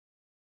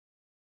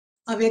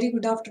A very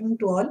good afternoon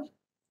to all.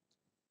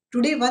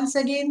 Today, once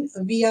again,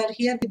 we are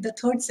here with the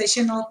third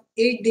session of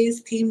 8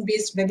 days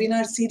theme-based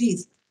webinar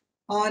series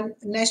on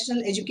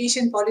National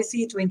Education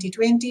Policy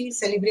 2020,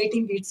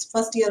 celebrating its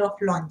first year of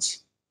launch.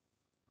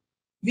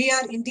 We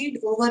are indeed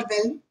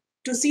overwhelmed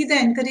to see the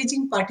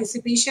encouraging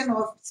participation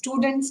of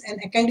students and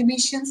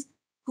academicians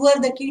who are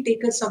the key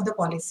takers of the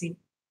policy.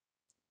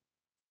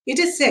 It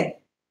is said,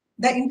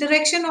 the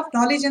interaction of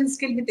knowledge and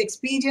skill with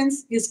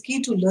experience is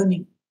key to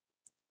learning.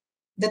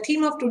 The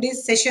theme of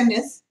today's session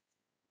is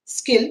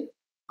skill,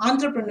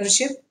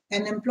 entrepreneurship,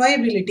 and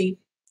employability,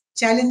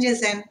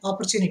 challenges and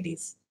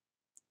opportunities.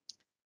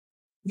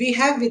 We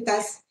have with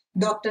us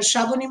Dr.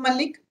 Shrabani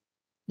Mallick,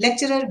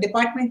 lecturer,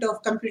 Department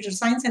of Computer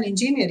Science and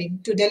Engineering,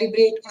 to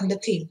deliberate on the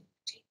theme.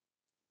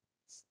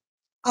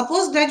 A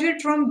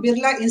postgraduate from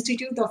Birla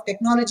Institute of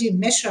Technology,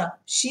 Meshra,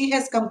 she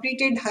has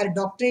completed her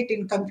doctorate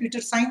in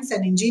Computer Science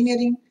and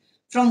Engineering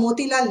from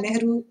Motilal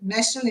Nehru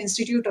National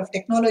Institute of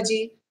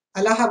Technology,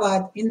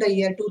 Allahabad in the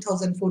year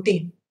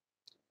 2014.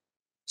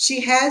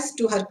 She has,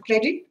 to her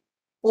credit,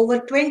 over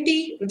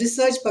 20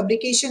 research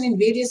publications in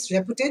various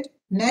reputed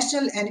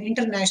national and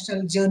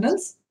international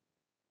journals.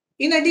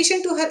 In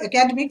addition to her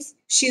academics,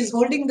 she is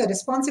holding the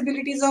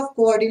responsibilities of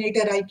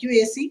Coordinator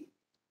IQAC,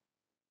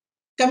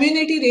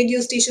 Community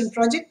Radio Station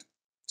Project,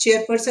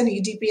 Chairperson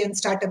EDP and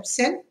Startup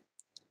Cell,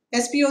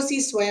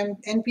 SPOC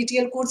SWAYAM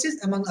NPTEL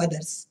courses, among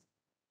others.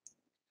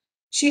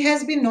 She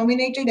has been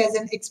nominated as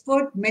an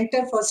expert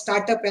mentor for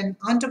startup and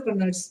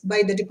entrepreneurs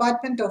by the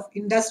Department of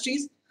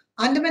Industries,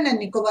 Andaman and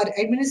Nicobar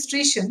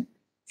Administration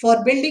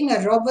for building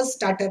a robust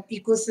startup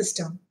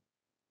ecosystem.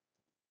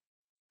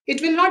 It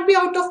will not be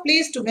out of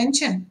place to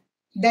mention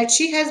that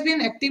she has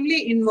been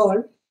actively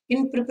involved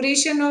in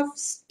preparation of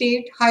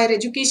State Higher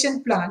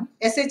Education Plan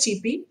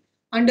SHEP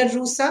under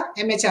RUSA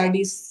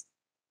MHRD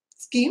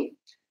scheme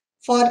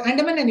for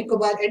Andaman and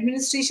Nicobar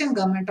Administration,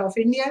 Government of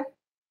India,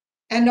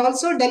 and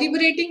also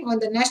deliberating on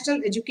the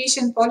National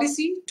Education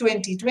Policy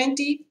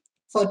 2020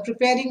 for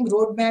preparing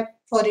roadmap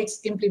for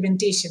its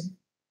implementation.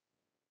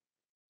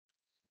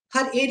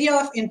 Her area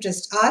of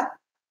interest are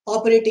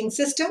operating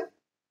system,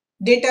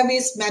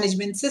 database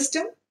management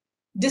system,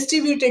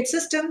 distributed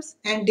systems,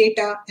 and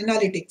data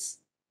analytics.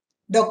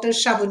 Dr.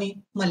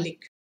 Shrabani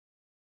Mallick.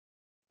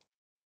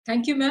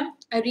 Thank you, ma'am.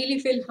 I really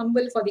feel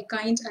humble for the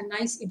kind and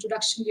nice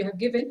introduction you have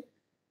given.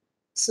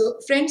 So,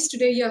 friends,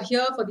 today you are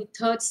here for the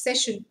third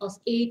session of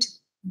 8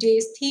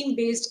 days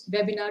theme-based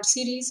webinar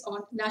series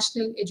on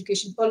National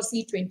Education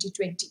Policy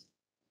 2020.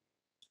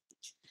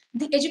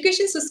 The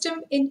education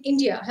system in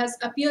India has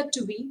appeared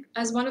to be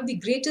as one of the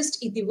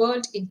greatest in the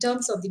world in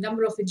terms of the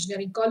number of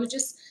engineering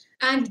colleges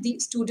and the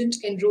student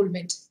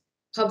enrollment.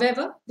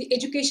 However, the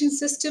education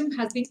system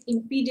has been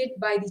impeded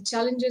by the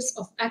challenges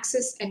of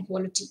access and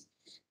quality.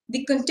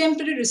 The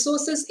contemporary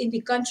resources in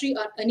the country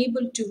are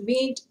unable to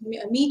meet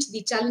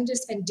the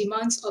challenges and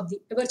demands of the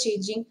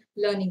ever-changing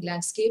learning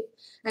landscape,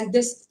 and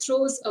this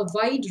throws a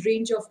wide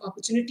range of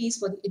opportunities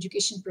for the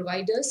education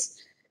providers.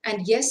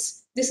 And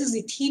yes, this is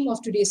the theme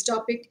of today's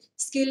topic: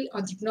 skill,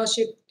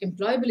 entrepreneurship,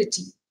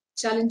 employability,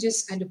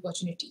 challenges and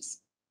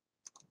opportunities.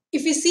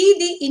 If we see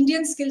the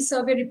Indian Skill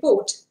Survey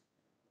report,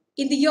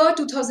 in the year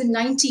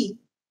 2019,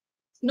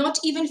 not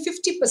even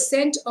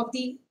 50% of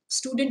the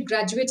student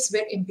graduates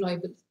were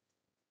employable.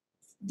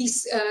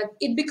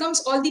 It becomes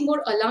all the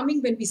more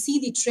alarming when we see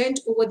the trend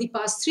over the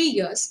past 3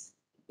 years.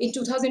 In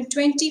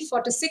 2020,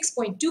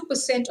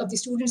 46.2% of the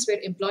students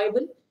were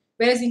employable,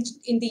 whereas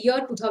in the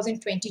year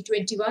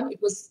 2020-21,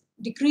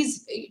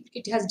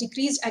 it has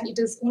decreased and it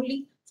is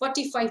only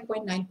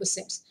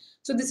 45.9%.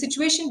 So the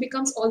situation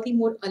becomes all the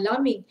more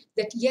alarming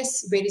that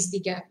yes, where is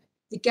the gap?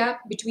 The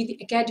gap between the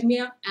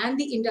academia and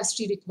the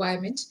industry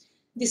requirement,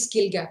 the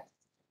skill gap.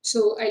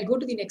 So I'll go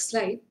to the next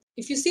slide.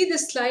 If you see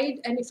this slide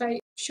and if I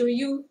show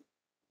you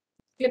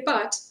clip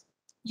art,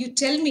 you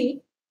tell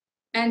me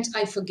and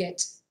I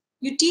forget.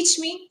 You teach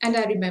me and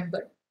I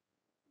remember.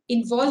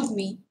 Involve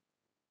me,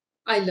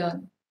 I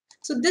learn.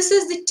 So this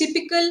is the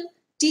typical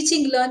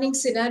teaching learning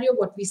scenario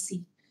what we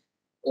see.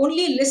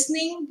 Only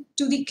listening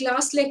to the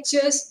class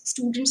lectures,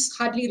 students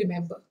hardly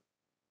remember.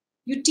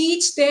 You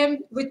teach them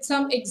with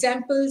some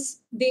examples,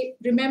 they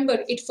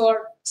remember it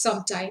for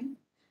some time.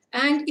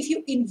 And if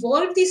you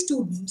involve the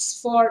students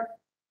for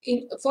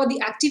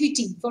the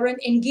activity, for an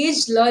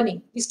engaged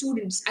learning, the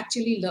students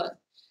actually learn.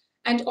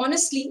 And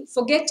honestly,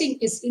 forgetting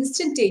is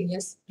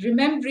instantaneous,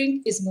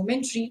 remembering is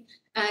momentary,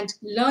 and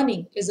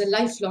learning is a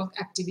lifelong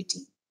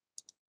activity.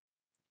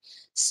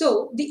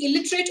 So the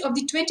illiterate of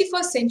the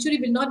 21st century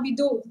will not be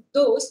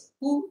those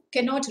who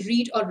cannot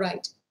read or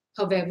write.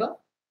 However,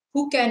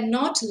 who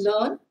cannot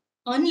learn,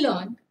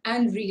 unlearn,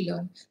 and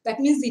relearn. That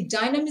means the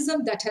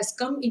dynamism that has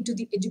come into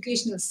the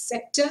educational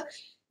sector,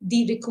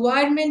 the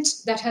requirement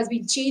that has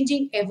been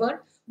changing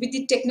ever, with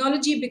the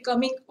technology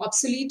becoming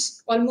obsolete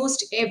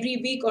almost every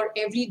week or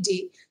every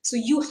day. So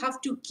you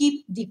have to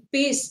keep the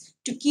pace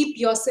to keep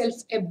yourself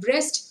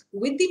abreast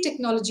with the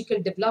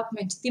technological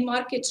development, the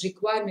market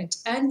requirement,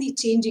 and the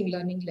changing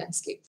learning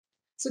landscape.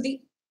 So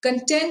the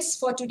contents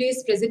for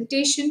today's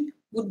presentation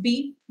would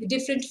be the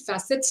different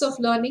facets of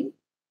learning,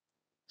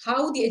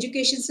 how the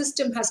education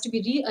system has to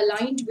be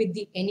realigned with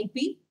the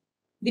NEP,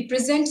 the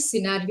present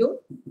scenario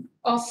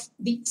of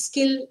the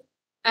skill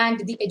and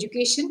the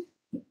education,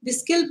 the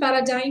skill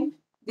paradigm,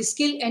 the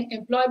skill and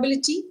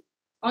employability,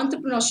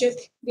 entrepreneurship,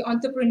 the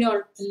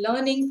entrepreneur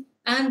learning,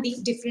 and the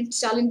different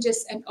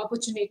challenges and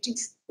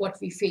opportunities what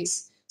we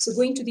face. So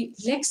going to the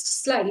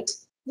next slide,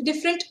 the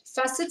different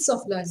facets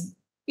of learning.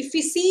 If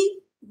we see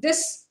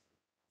this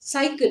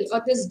cycle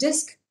or this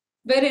disc,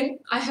 wherein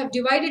I have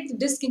divided the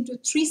disc into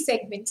three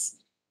segments,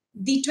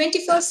 the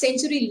 21st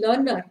century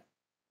learner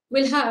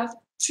will have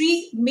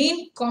three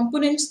main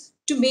components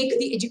to make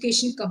the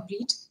education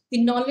complete: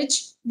 the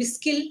knowledge, the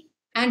skill,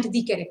 and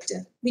the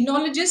character. The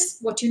knowledge is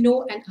what you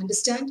know and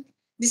understand.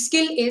 The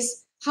skill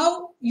is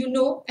how you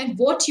know and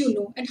what you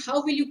know and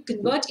how will you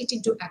convert it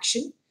into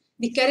action.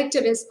 The character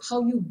is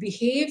how you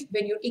behave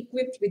when you're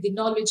equipped with the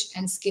knowledge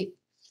and skill.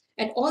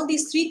 And all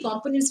these three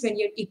components, when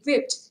you're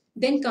equipped,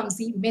 then comes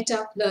the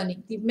meta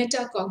learning, the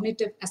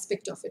metacognitive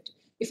aspect of it.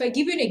 If I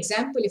give you an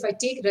example, if I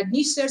take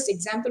Rajneesh sir's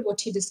example,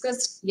 what he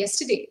discussed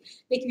yesterday,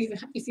 like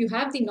if you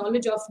have the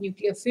knowledge of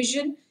nuclear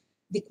fission,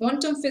 the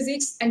quantum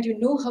physics, and you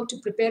know how to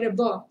prepare a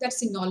bomb,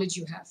 that's the knowledge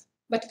you have.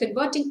 But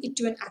converting it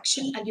to an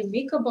action and you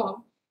make a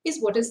bomb is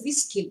what is the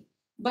skill.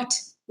 But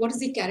what is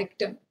the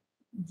character?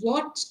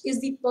 What is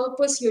the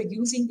purpose you're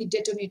using the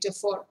detonator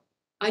for?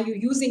 Are you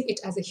using it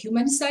as a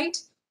human site,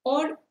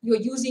 or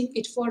you're using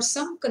it for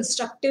some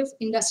constructive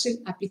industrial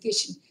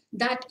application?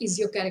 That is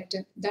your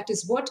character. That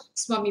is what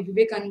Swami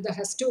Vivekananda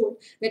has told,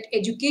 that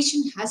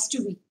education has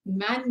to be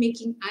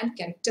man-making and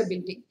character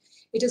building.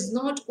 It is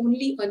not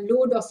only a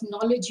load of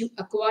knowledge you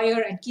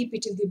acquire and keep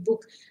it in the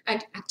book,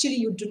 and actually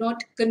you do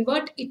not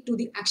convert it to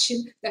the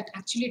action that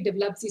actually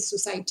develops the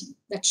society,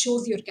 that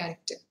shows your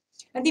character.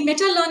 And the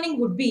meta learning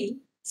would be,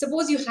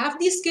 suppose you have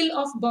the skill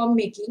of bomb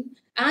making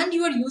and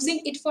you are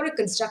using it for a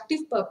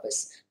constructive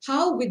purpose,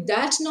 how with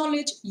that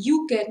knowledge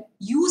you can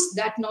use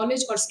that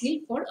knowledge or skill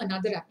for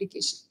another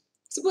application.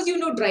 Suppose you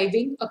know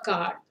driving a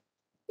car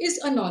is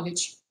a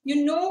knowledge.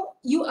 You know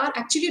you are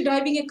actually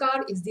driving a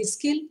car is the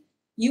skill.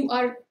 You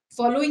are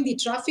following the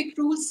traffic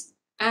rules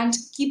and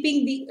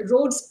keeping the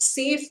roads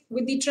safe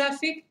with the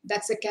traffic,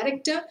 that's a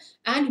character.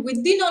 And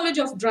with the knowledge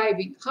of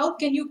driving, how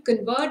can you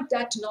convert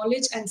that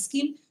knowledge and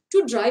skill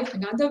to drive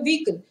another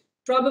vehicle?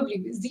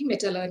 Probably with the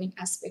meta learning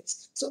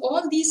aspects. So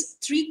all these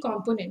three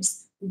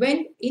components,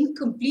 when in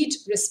complete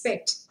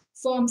respect,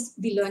 forms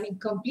the learning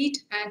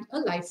complete and a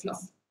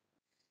lifelong.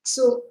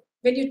 So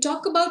when you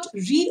talk about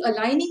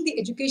realigning the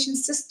education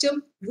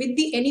system with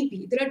the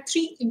NEP, there are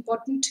three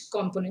important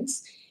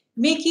components: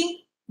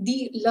 making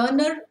the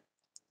learner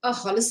a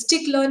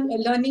holistic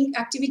learning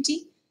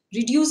activity,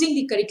 reducing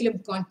the curriculum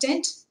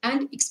content,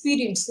 and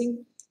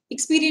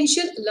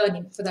experiential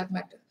learning for that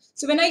matter.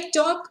 So when I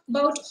talk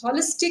about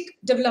holistic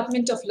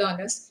development of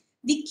learners,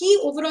 the key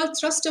overall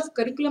thrust of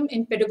curriculum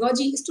and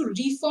pedagogy is to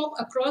reform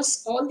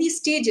across all these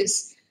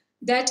stages,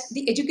 that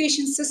the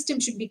education system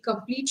should be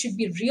complete, should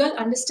be real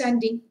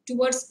understanding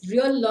towards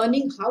real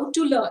learning, how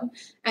to learn,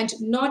 and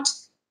not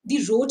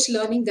the rote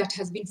learning that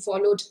has been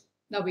followed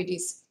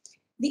nowadays.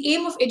 The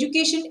aim of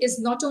education is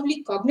not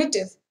only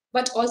cognitive,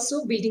 but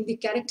also building the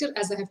character,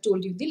 as I have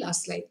told you in the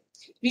last slide.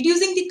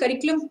 Reducing the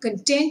curriculum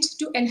content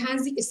to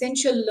enhance the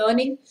essential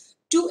learning,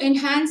 to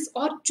enhance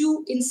or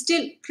to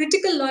instill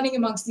critical learning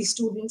amongst the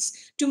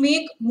students, to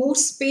make more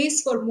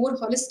space for more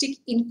holistic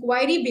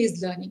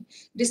inquiry-based learning,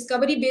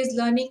 discovery-based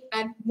learning,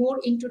 and more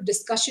into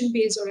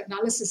discussion-based or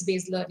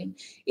analysis-based learning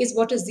is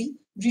what is the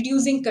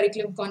reducing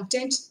curriculum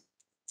content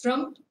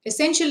from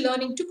essential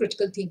learning to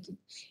critical thinking.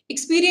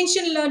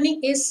 Experiential learning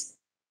is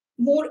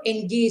more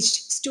engaged,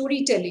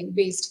 storytelling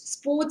based,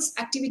 sports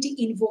activity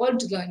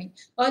involved learning.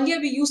 Earlier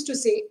we used to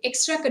say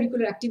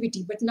extracurricular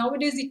activity, but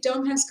nowadays the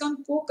term has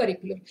come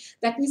co-curricular.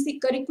 That means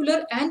the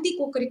curricular and the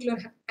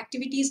co-curricular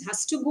activities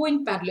has to go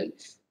in parallel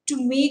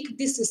to make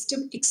the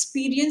system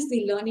experience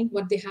the learning,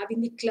 what they have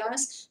in the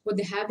class, what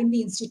they have in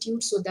the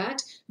institute, so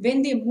that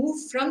when they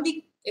move from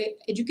the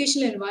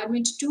educational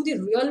environment to the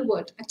real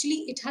world,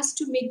 actually it has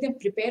to make them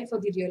prepare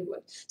for the real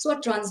world. So a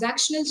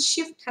transactional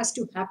shift has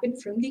to happen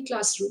from the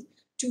classroom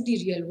to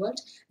the real world,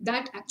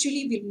 that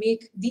actually will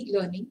make the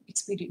learning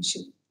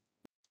experiential.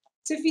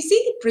 So if we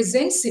see the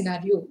present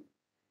scenario,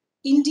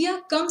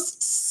 India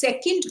comes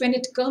second when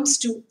it comes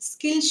to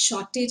skill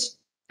shortage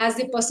as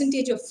a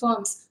percentage of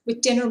firms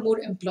with 10 or more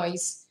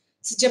employees.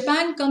 So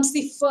Japan comes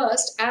the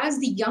first, as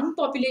the young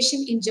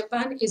population in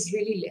Japan is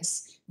really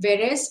less.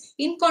 Whereas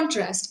in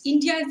contrast,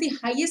 India is the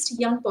highest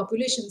young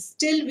population.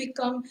 Still we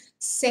come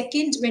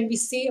second when we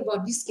say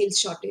about the skill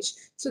shortage.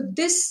 So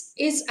this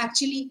is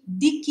actually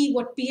the key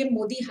what PM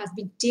Modi has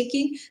been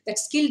taking, that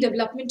skill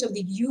development of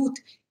the youth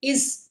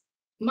is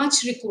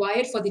much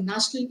required for the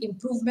national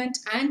improvement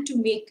and to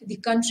make the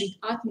country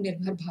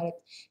Atmanirbhar Bharat.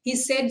 He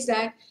said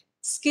that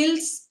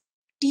skills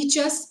teach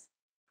us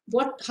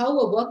how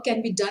a work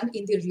can be done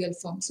in the real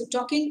form. So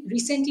talking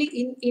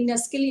recently in a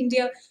Skill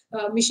India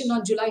mission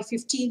on July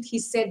 15th, he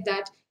said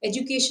that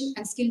education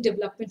and skill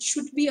development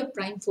should be a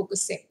prime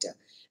focus sector.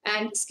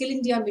 And Skill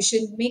India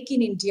Mission, Make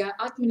in India,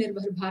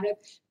 Atmanirbhar Bharat,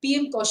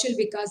 PM Kaushal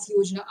Vikas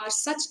Yojana are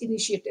such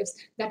initiatives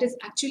that is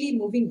actually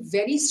moving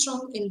very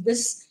strong in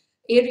this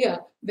area,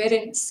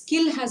 wherein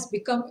skill has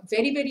become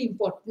very, very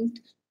important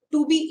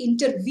to be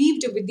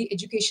interweaved with the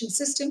education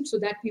system so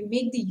that we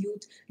make the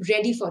youth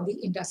ready for the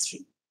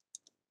industry.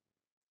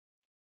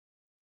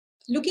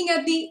 Looking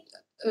at the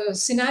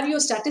scenario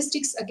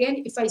statistics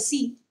again, if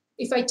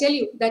I tell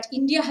you that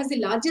India has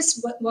the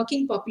largest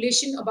working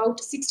population,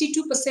 about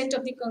 62%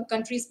 of the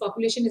country's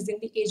population is in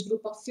the age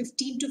group of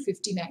 15 to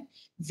 59,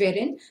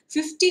 wherein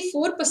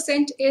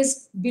 54%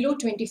 is below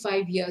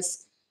 25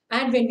 years.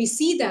 And when we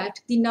see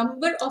that, the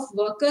number of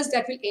workers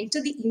that will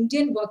enter the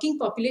Indian working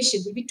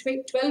population will be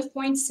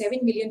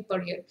 12.7 million per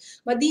year.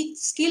 But the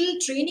skill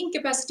training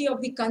capacity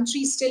of the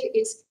country still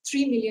is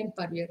 3 million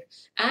per year.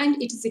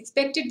 And it is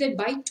expected that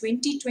by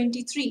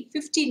 2023,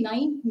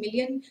 59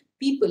 million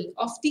people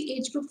of the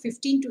age group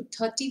 15 to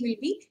 30 will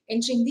be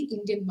entering the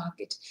Indian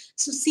market.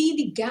 So see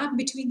the gap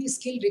between the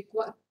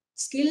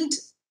skilled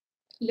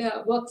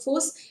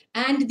workforce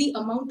and the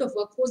amount of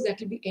workforce that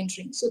will be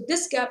entering. So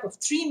this gap of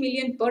 3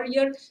 million per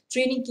year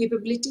training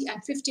capability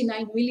and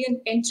 59 million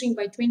entering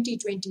by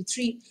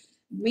 2023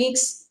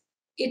 makes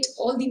it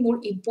all the more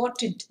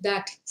important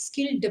that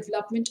skill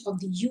development of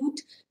the youth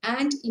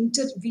and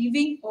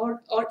interweaving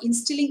or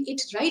instilling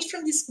it right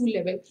from the school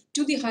level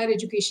to the higher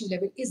education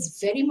level is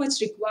very much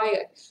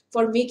required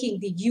for making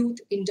the youth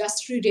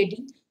industry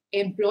ready,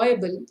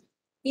 employable.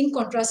 In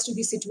contrast to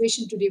the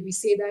situation today, we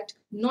say that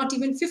not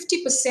even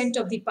 50%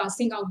 of the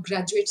passing out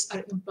graduates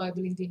are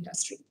employable in the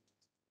industry.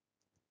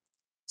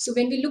 So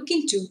when we look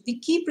into the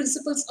key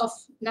principles of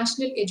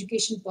national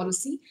education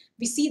policy,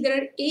 we see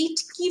there are 8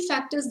 key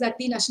factors that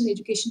the national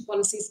education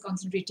policy is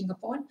concentrating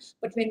upon.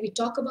 But when we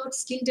talk about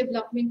skill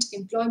development,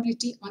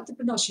 employability,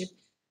 entrepreneurship,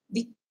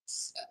 the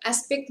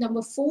aspect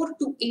number 4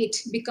 to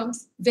 8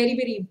 becomes very,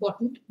 very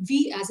important.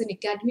 We as an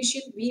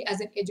academician, we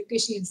as an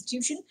educational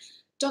institution,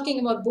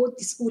 talking about both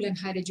the school and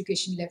higher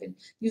education level,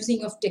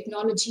 using of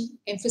technology,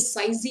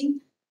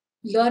 emphasizing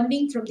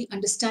learning from the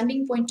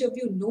understanding point of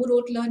view, no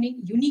rote learning,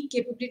 unique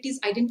capabilities,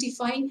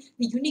 identifying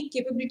the unique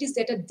capabilities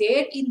that are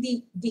there in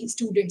the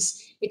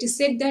students. It is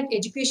said that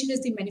education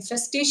is the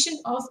manifestation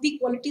of the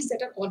qualities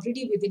that are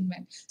already within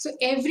man. So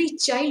every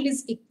child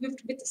is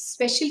equipped with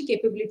special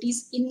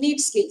capabilities, innate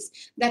skills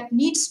that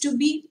needs to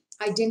be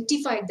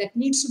identified, that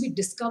needs to be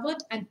discovered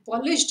and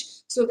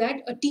polished so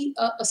that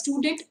a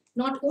student,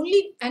 not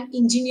only an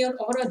engineer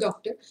or a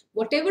doctor,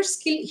 whatever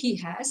skill he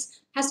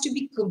has to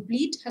be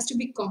complete, has to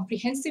be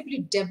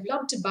comprehensively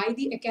developed by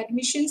the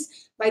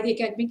academicians, by the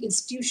academic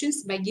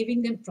institutions, by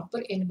giving them proper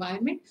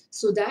environment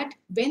so that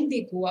when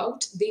they go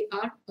out, they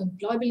are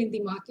employable in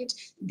the market,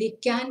 they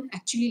can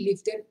actually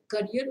live their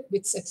career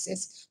with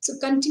success. So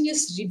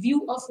continuous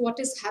review of what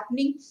is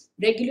happening,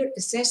 regular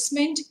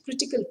assessment,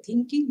 critical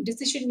thinking,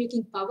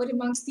 decision-making power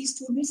amongst these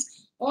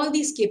students, all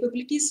these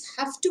capabilities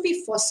have to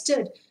be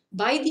fostered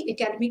by the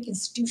academic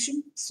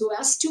institution so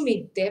as to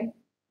make them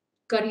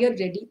career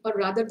ready, or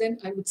rather than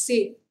I would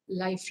say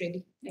life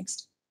ready.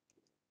 Next.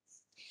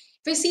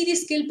 If I see the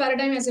skill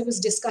paradigm as I was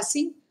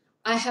discussing,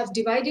 I have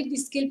divided the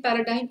skill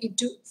paradigm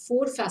into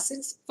 4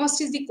 facets. First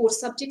is the core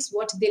subjects,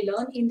 what they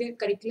learn in their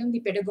curriculum,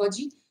 the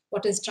pedagogy,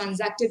 what is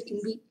transacted in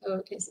the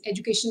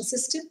educational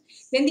system.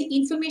 Then the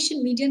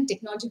information, media and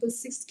technological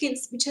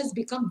skills, which has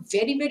become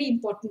very, very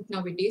important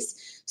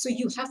nowadays. So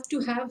you have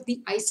to have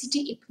the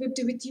ICT equipped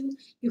with you.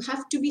 You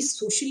have to be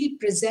socially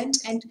present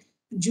and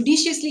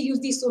judiciously use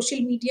the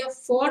social media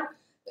for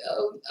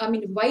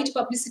wide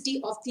publicity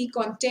of the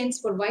contents,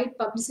 for wide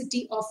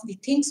publicity of the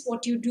things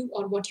what you do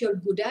or what you're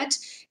good at.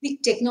 The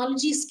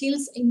technology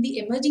skills in the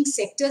emerging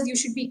sectors you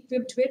should be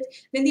equipped with.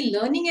 Then the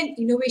learning and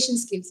innovation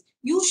skills.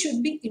 You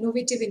should be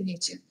innovative in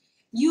nature.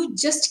 You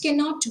just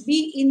cannot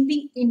be in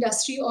the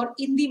industry or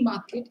in the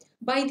market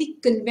by the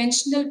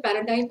conventional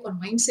paradigm or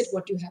mindset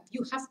what you have.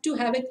 You have to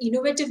have an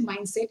innovative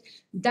mindset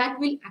that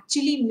will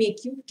actually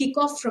make you kick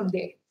off from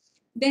there.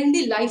 Then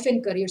the life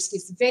and career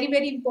skills, very,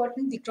 very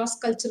important. The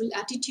cross-cultural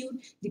attitude,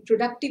 the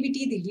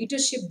productivity, the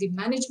leadership, the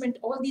management,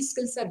 all these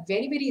skills are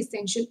very, very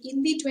essential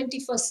in the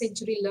 21st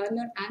century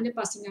learner and a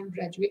passing on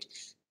graduate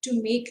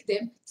to make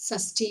them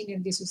sustain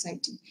in the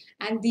society.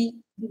 And the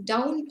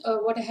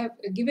what I have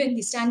given,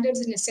 the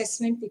standards and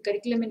assessment, the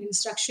curriculum and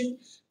instruction,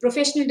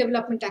 professional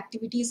development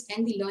activities,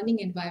 and the learning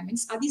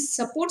environments are the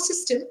support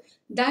system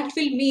that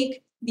will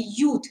make the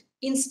youth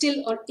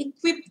instill or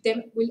equip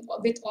them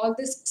with all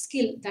this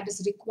skill that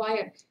is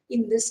required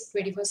in this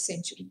 21st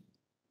century.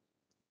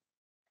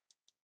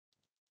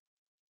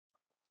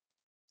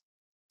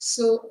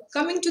 So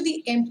coming to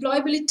the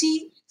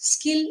employability,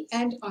 skill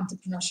and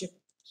entrepreneurship.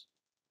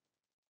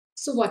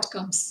 So what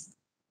comes?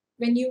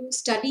 When you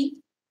study,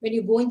 when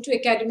you go into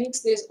academics,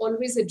 there's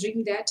always a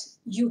dream that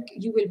you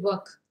will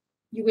work,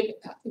 you will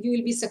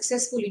be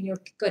successful in your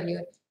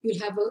career,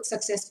 you'll have a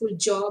successful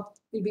job,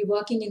 you'll be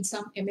working in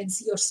some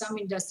MNC or some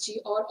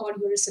industry, or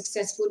you're a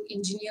successful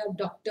engineer,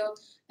 doctor,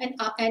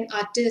 an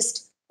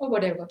artist, or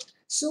whatever.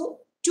 So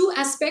two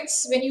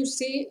aspects when you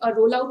say a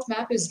rollout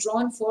map is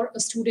drawn for a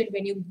student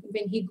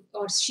when he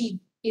or she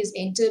is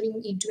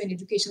entering into an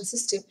education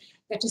system,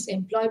 that is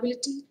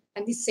employability,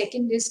 and the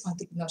second is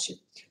entrepreneurship.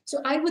 So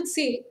I would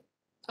say,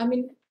 I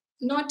mean,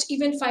 not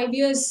even 5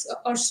 years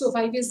or so,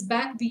 5 years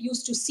back, we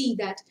used to see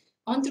that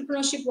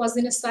entrepreneurship was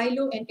in a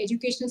silo and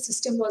educational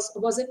system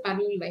was a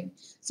parallel line.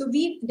 So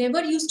we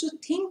never used to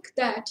think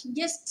that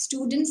yes,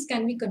 students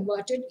can be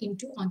converted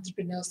into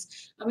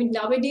entrepreneurs. I mean,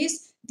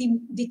 nowadays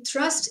the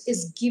thrust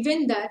is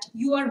given that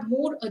you are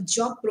more a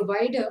job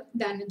provider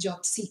than a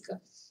job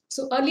seeker.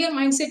 So earlier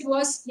mindset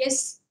was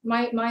yes,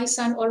 my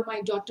son or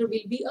my daughter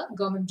will be a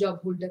government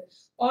job holder,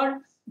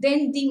 or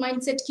then the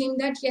mindset came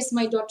that yes,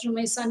 my daughter,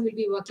 my son will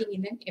be working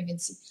in an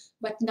MNC.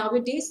 But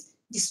nowadays,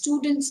 the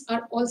students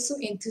are also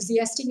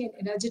enthusiastic and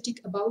energetic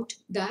about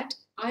that.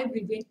 I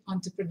will be an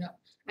entrepreneur.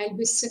 I'll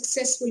be a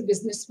successful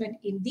businessman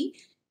in the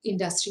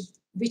industry,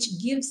 which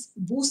gives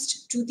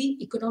boost to the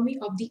economy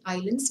of the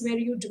islands where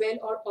you dwell,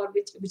 or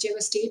whichever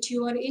state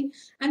you are in,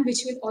 and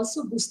which will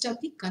also boost up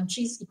the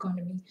country's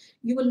economy.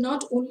 You will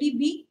not only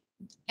be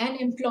an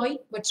employee,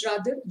 but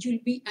rather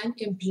you'll be an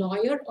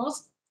employer of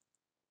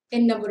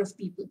n number of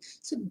people.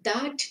 So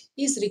that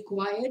is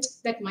required.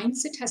 That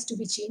mindset has to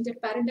be changed. That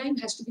paradigm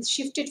has to be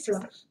shifted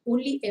from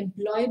only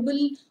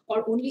employable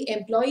or only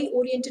employee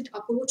oriented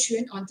approach to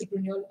an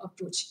entrepreneurial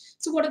approach.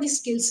 So what are the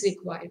skills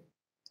required?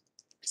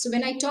 So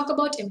when I talk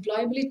about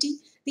employability,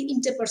 the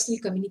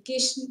interpersonal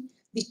communication,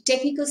 the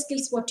technical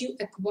skills, what you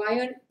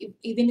acquire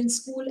even in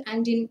school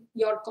and in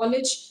your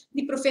college,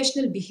 the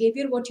professional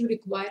behavior, what you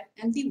require,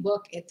 and the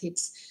work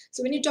ethics.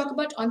 So when you talk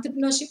about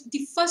entrepreneurship,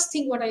 the first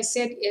thing what I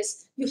said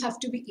is you have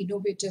to be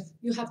innovative.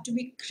 You have to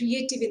be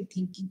creative in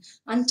thinking.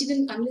 Until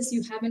and unless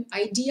you have an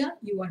idea,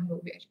 you are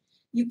nowhere.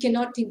 You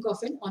cannot think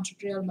of an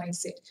entrepreneurial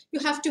mindset. You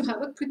have to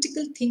have a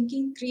critical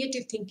thinking,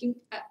 creative thinking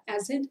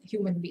as a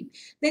human being.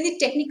 Then the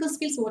technical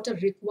skills what are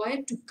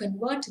required to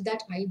convert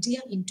that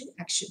idea into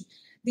action.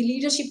 The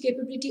leadership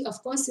capability,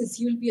 of course, is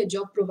you'll be a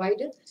job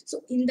provider.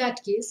 So in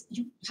that case,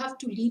 you have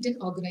to lead an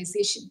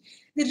organization.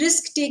 The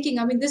risk taking,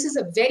 I mean, this is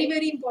a very,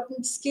 very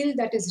important skill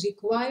that is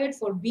required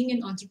for being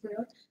an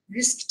entrepreneur.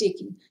 Risk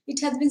taking.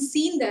 It has been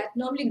seen that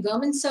normally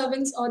government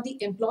servants or the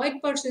employed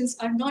persons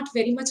are not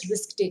very much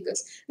risk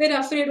takers. They're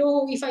afraid,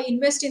 oh, if I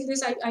invest in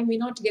this, I may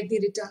not get the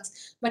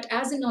returns. But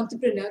as an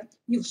entrepreneur,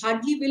 you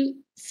hardly will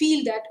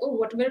feel that, oh,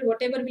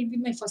 whatever will be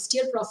my first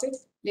year profit,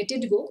 let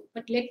it go,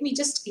 but let me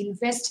just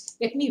invest,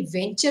 let me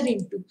venture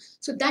into.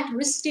 So that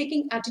risk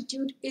taking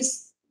attitude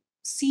is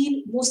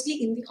seen mostly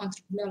in the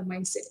entrepreneurial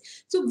mindset.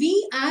 So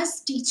we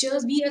as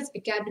teachers, we as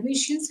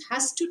academicians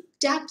has to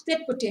tap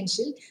that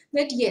potential,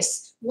 that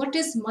yes, what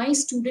is my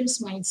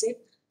students mindset,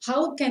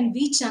 how can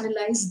we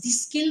channelize the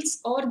skills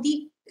or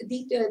the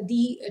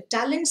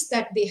talents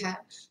that they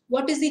have,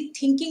 what is the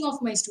thinking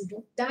of my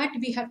student, that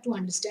we have to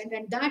understand,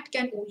 and that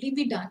can only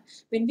be done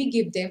when we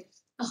give them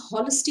a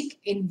holistic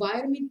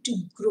environment to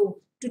grow,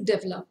 to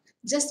develop.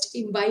 Just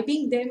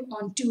imbibing them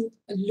onto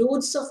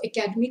loads of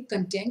academic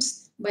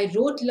contents by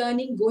rote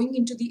learning, going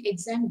into the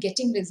exam,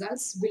 getting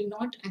results will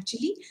not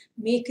actually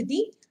make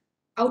the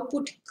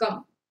output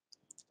come.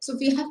 So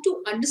we have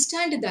to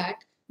understand that,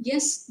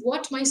 yes,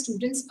 what my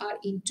students are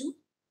into,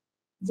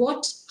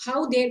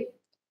 how their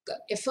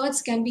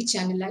efforts can be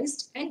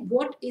channelized, and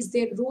what is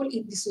their role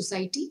in the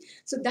society.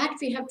 So that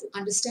we have to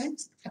understand.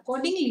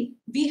 Accordingly,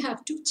 we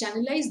have to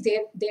channelize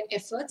their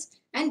efforts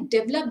and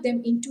develop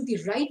them into the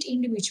right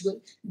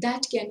individual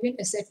that can be an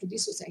asset to the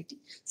society.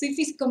 So if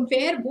we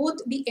compare both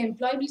the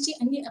employability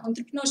and the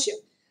entrepreneurship,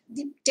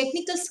 the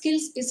technical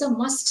skills is a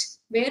must,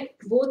 where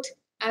both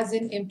as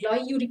an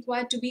employee you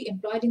require to be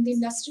employed in the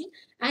industry,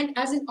 and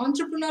as an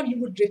entrepreneur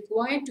you would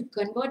require to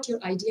convert your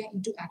idea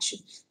into action.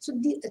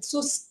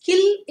 So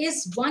skill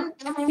is one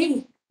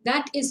thing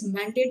that is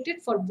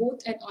mandated for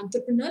both an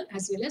entrepreneur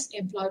as well as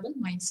employable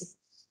mindset.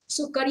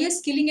 So career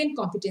skilling and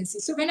competency.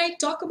 So when I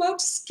talk about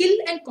skill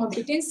and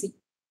competency,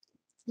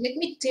 let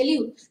me tell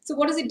you, so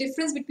what is the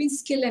difference between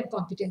skill and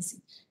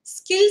competency?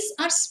 Skills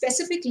are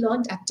specific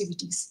learned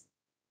activities.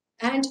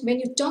 And when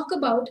you talk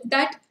about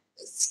that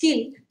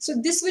skill, so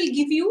this will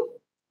give you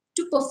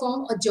to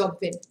perform a job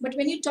well. But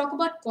when you talk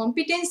about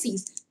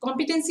competencies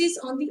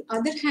on the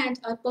other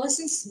hand are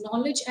person's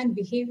knowledge and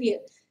behavior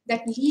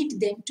that lead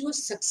them to a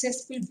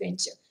successful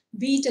venture,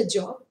 be it a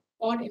job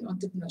or an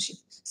entrepreneurship.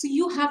 So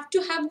you have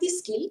to have the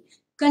skill,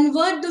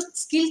 convert the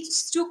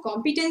skills to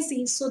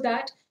competencies so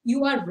that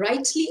you are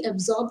rightly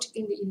absorbed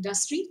in the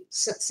industry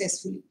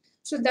successfully.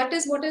 So that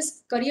is what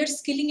is career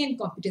skilling and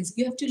competence.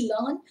 You have to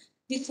learn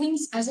the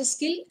things as a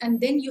skill, and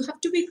then you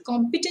have to be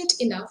competent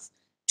enough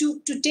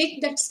to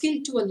take that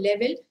skill to a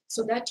level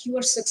so that you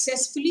are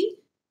successfully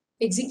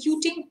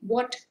executing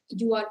what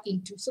you are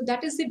into. So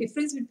that is the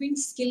difference between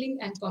skilling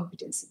and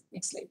competency.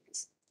 Next slide,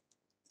 please.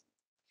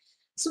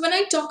 So when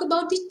I talk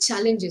about the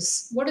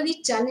challenges, what are the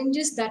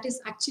challenges that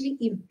is actually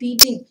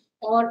impeding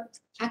or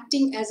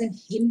acting as an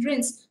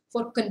hindrance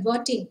for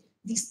converting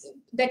these,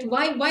 that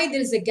why there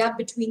is a gap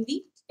between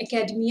the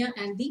academia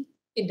and the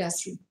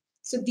industry.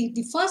 So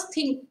the first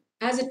thing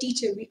as a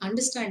teacher, we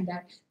understand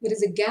that there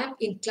is a gap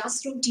in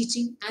classroom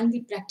teaching and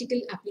the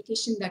practical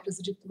application that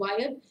is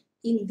required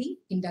in the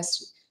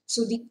industry.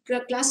 So the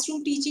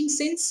classroom teaching,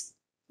 since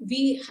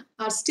we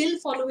are still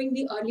following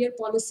the earlier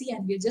policy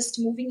and we're just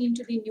moving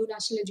into the new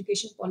national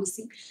education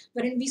policy,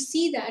 wherein we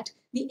see that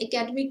the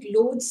academic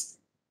loads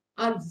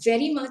are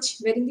very much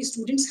wherein the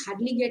students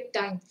hardly get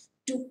time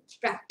to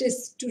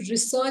practice, to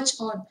research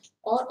on,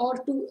 or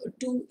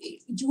to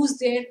use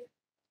their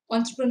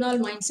entrepreneurial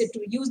mindset,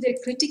 to use their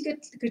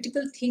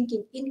critical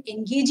thinking in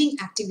engaging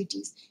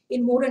activities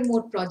in more and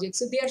more projects.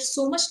 So they are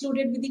so much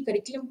loaded with the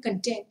curriculum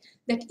content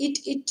that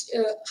it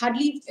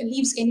hardly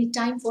leaves any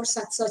time for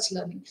such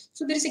learning.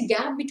 So there is a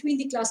gap between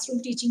the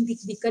classroom teaching.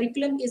 The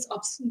curriculum is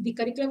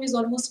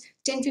almost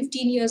 10-15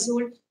 years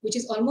old, which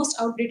is almost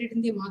outdated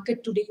in the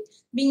market today.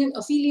 Being an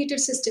affiliated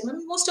system, I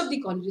mean, most of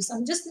the colleges,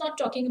 I'm just not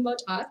talking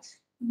about our,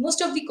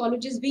 most of the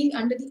colleges being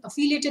under the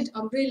affiliated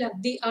umbrella,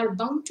 they are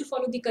bound to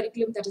follow the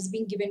curriculum that is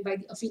being given by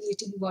the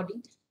affiliating body.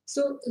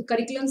 So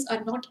curriculums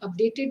are not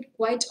updated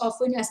quite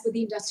often as per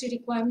the industry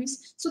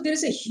requirements. So there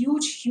is a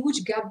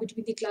huge gap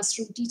between the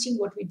classroom teaching,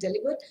 what we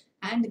deliver,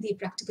 and the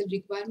practical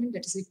requirement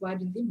that is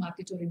required in the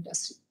market or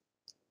industry.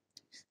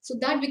 So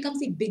that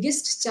becomes the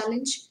biggest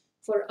challenge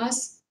for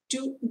us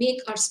to make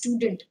our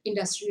student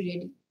industry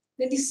ready.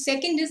 Then the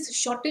second is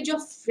shortage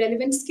of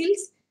relevant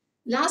skills.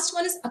 Last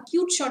one is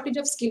acute shortage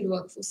of skilled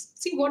workforce.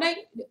 See,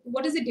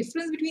 what is the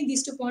difference between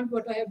these 2 points?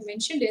 What I have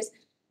mentioned is,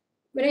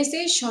 when I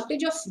say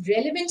shortage of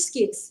relevant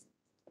skills,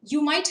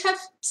 you might have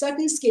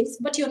certain skills,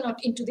 but you're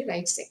not into the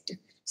right sector.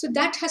 So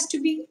that has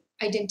to be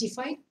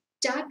identified,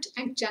 tapped,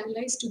 and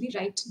channelized to the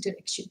right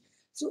direction.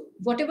 So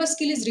whatever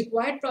skill is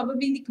required,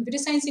 probably in the computer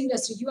science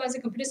industry, you as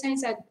a computer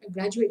science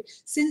graduate,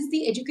 since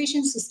the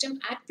education system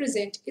at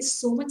present is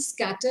so much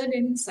scattered and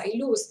in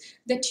silos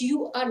that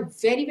you are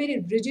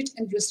very rigid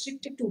and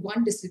restricted to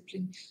one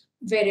discipline.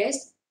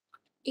 Whereas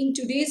in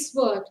today's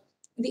world,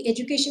 the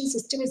education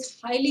system is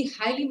highly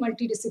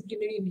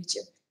multidisciplinary in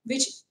nature,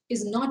 which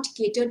is not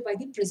catered by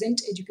the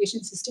present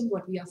education system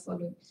what we are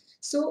following.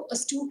 So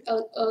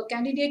a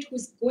candidate who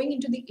is going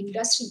into the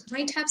industry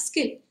might have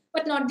skill,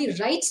 but not the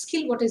right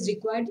skill what is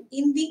required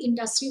in the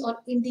industry or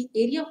in the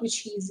area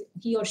which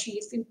he or she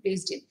is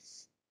placed in.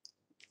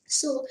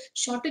 So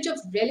shortage of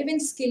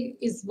relevant skill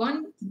is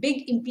one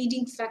big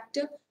impeding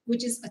factor,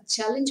 which is a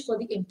challenge for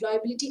the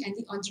employability and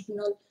the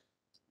entrepreneurial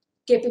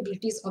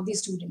capabilities of the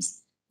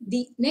students.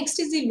 The next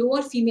is the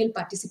lower female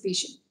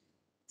participation.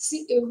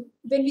 See,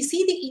 when we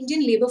see the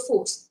Indian labor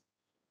force,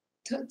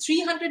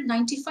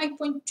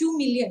 395.2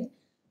 million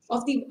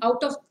of the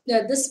out of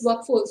this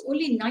workforce,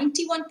 only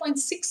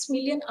 91.6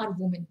 million are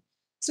women.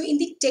 So in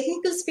the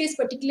technical space,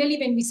 particularly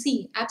when we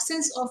see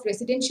absence of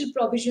residential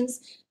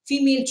provisions,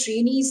 female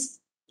trainees,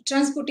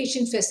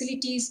 transportation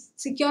facilities,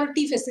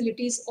 security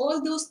facilities,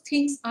 all those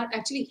things are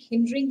actually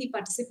hindering the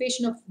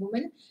participation of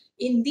women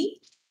in the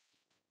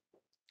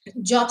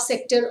job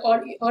sector,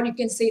 or you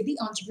can say the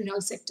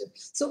entrepreneurial sector.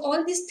 So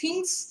all these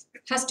things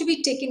has to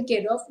be taken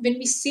care of. When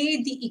we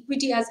say the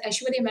equity, as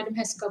Aishwarya madam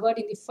has covered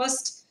in the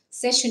first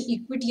session,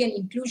 equity and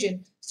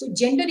inclusion. So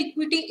gender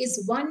equity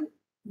is one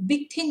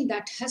big thing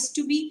that has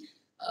to be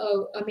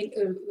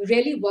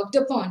really worked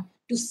upon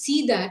to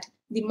see that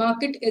the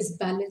market is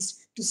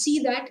balanced, to see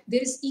that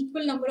there is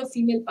equal number of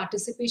female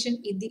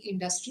participation in the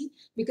industry,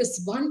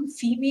 because one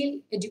female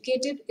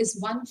educated is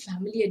one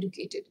family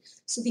educated.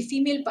 So the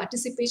female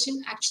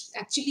participation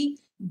actually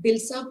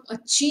builds up a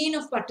chain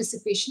of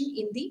participation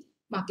in the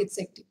market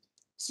sector.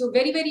 So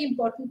very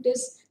important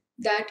is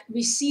that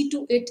we see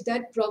to it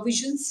that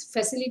provisions,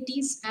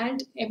 facilities,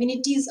 and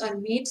amenities are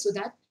made so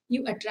that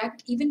you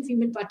attract even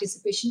female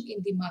participation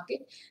in the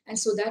market, and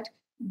so that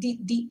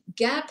the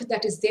gap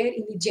that is there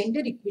in the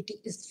gender equity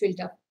is filled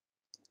up.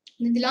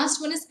 And the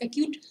last one is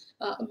acute.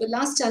 The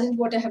last challenge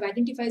what I have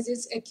identified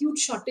is acute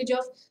shortage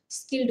of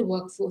skilled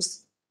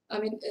workforce. I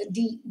mean,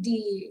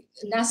 the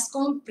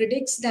NASSCOM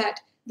predicts that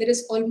there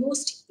is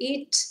almost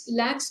 8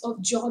 lakhs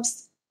of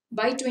jobs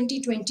by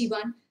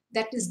 2021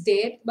 that is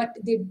there, but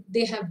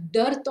they have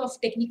dearth of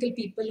technical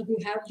people who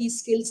have these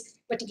skills,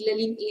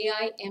 particularly in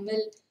AI,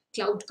 ML,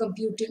 cloud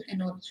computing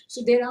and all.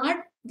 So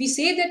we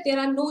say that there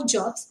are no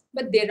jobs,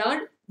 but there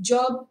are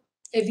job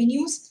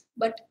avenues,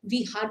 but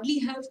we hardly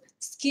have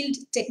skilled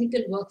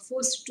technical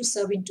workforce to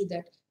serve into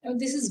that. Now,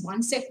 this is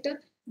one sector.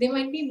 There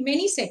might be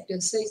many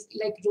sectors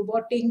like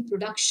robotic,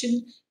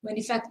 production,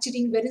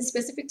 manufacturing, wherein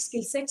specific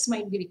skill sets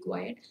might be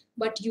required,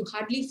 but you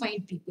hardly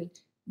find people.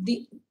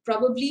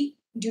 Probably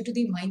due to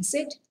the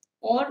mindset,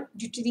 or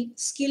due to the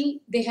skill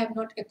they have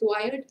not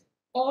acquired,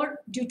 or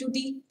due to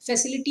the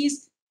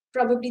facilities,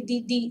 probably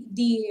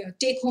the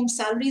take-home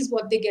salaries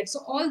what they get.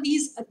 So all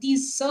these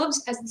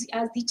serves as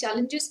the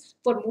challenges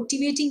for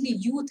motivating the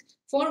youth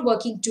for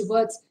working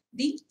towards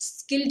the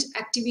skilled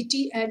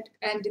activity and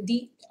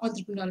the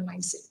entrepreneurial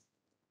mindset.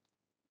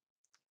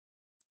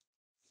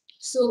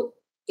 So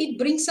it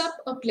brings up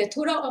a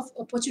plethora of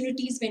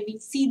opportunities when we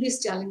see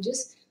these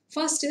challenges.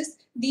 First is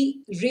the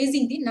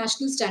raising the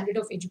national standard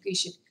of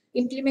education.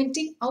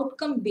 implementing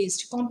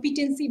outcome-based,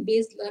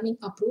 competency-based learning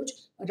approach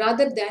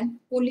rather than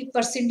only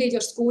percentage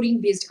or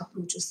scoring-based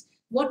approaches.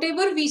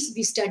 Whatever we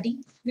study,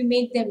 we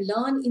make them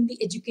learn in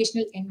the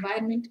educational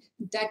environment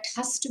that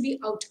has to be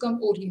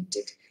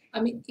outcome-oriented. I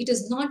mean, it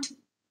is not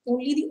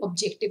only the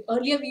objective.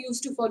 Earlier, we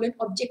used to follow an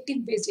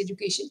objective-based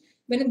education,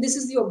 when this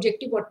is the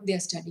objective what they are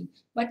studying.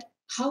 But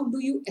how do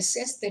you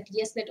assess that,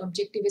 yes, that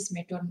objective is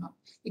met or not?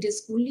 It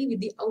is only with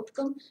the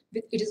outcome,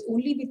 it is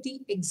only with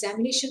the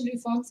examination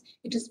reforms,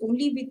 it is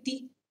only with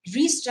the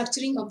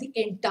restructuring of the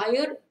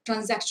entire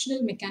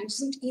transactional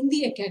mechanisms in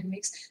the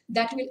academics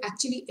that will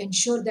actually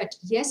ensure that,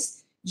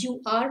 yes,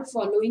 you are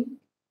following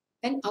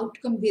an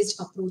outcome-based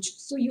approach.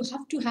 So you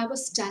have to have a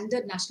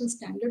standard, national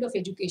standard of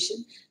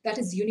education that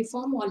is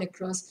uniform all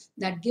across,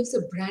 that gives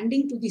a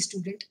branding to the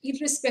student,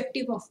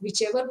 irrespective of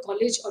whichever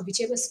college or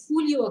whichever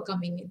school you are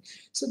coming in.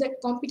 So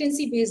that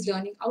competency-based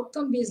learning,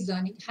 outcome-based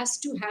learning has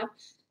to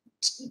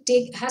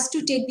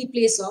take the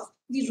place of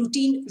the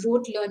routine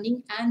rote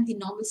learning and the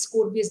normal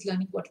score-based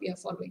learning what we are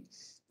following.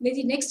 Then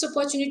the next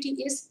opportunity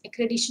is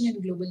accreditation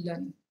and global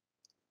learning.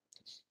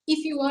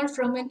 If you are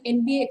from an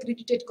NBA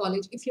accredited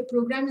college, if your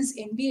program is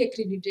NBA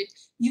accredited,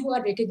 you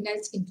are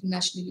recognized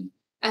internationally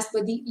as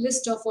per the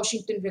list of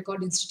Washington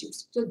Record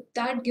Institutes. So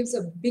that gives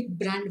a big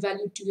brand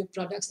value to your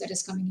products that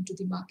is coming into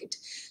the market.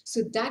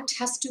 So that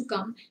has to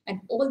come,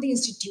 and all the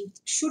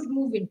institutes should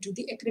move into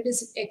the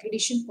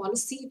accreditation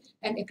policy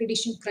and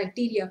accreditation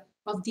criteria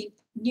of the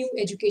new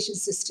education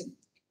system.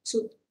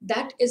 So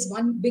that is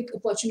one big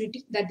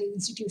opportunity that the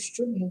institute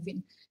should move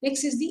in.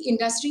 Next is the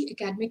industry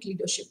academic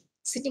leadership,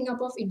 setting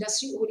up of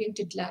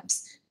industry-oriented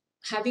labs,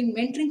 having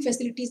mentoring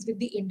facilities with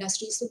the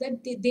industry so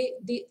that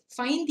they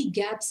find the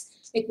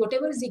gaps, like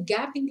whatever is the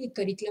gap in the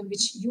curriculum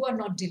which you are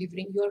not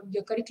delivering,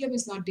 your curriculum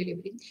is not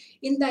delivering.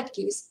 In that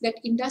case, that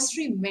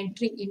industry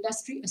mentoring,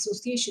 industry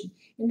association,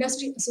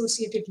 industry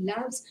associated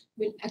labs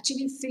will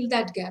actually fill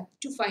that gap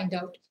to find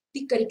out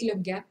the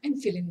curriculum gap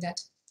and fill in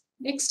that.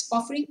 Next,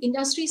 offering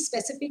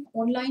industry-specific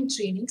online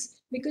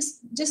trainings, because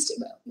just,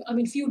 I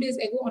mean, few days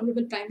ago,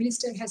 Honorable Prime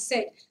Minister has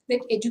said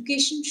that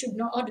education should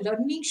not, or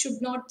learning should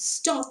not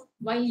stop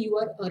while you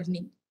are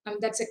earning. I mean,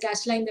 that's a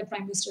catch line that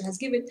Prime Minister has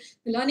given.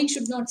 The learning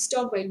should not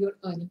stop while you're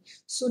earning.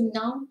 So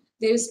now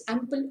there is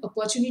ample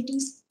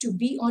opportunities to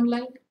be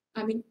online.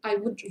 I mean, I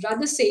would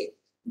rather say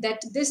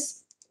that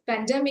this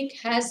pandemic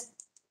has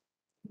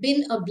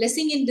been a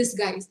blessing in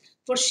disguise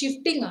for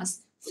shifting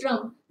us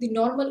from the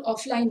normal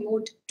offline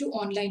mode to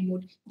online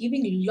mode,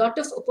 giving a lot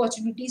of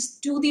opportunities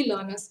to the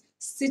learners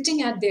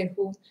sitting at their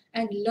home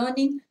and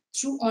learning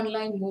through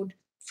online mode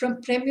from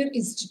premier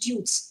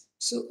institutes.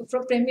 So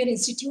from premier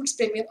institutes,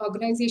 premier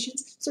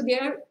organizations. So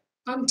there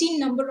are umpteen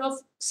number of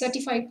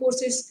certified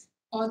courses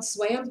on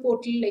Swayam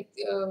portal, like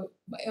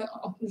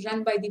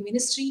run by the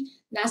ministry,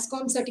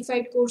 NASCOM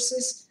certified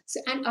courses,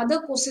 and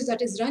other courses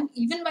that is run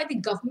even by the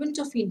government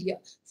of India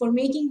for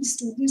making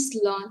students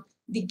learn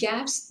the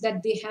gaps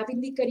that they have in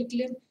the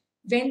curriculum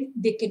when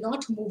they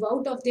cannot move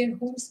out of their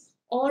homes,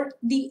 or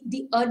the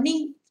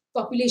earning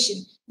population,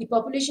 the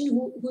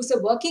population who's a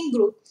working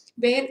group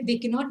where they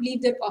cannot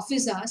leave their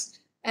office hours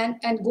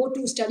and go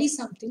to study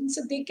something.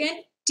 So they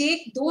can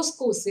take those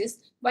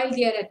courses while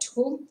they are at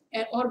home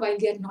or while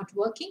they are not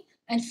working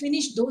and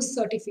finish those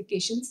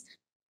certifications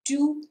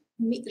to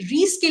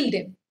reskill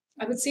them.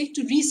 I would say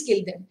to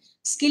reskill them.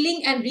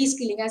 Skilling and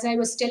reskilling, as I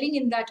was telling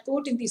in that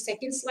quote in the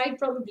second slide,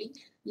 probably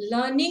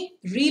learning,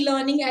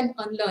 relearning, and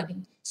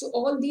unlearning. So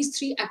all these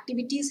three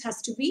activities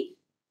has to be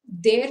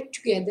there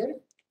together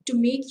to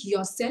make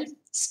yourself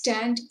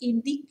stand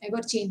in the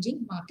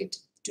ever-changing market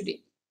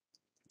today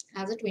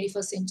as a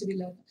 21st century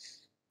learner.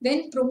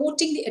 Then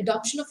promoting the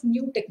adoption of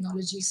new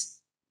technologies.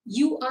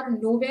 You are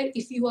nowhere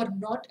if you are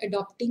not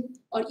adopting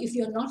or if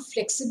you are not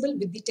flexible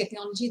with the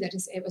technology that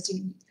is ever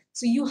changing.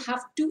 So you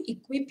have to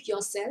equip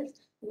yourself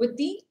with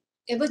the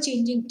ever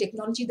changing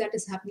technology that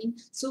is happening.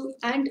 So,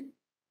 and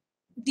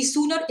the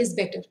sooner is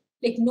better.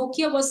 Like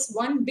Nokia was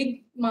one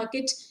big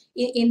market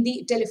in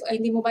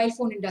the mobile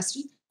phone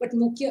industry, but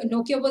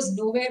Nokia was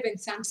nowhere when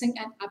Samsung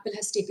and Apple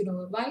has taken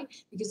over. Why?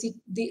 Because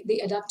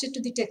they adapted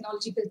to the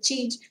technological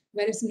change,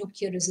 whereas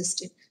Nokia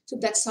resisted. So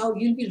that's how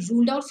you'll be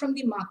ruled out from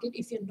the market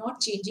if you're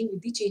not changing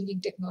with the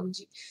changing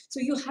technology. So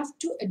you have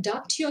to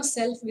adapt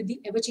yourself with the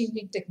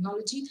ever-changing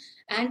technology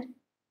and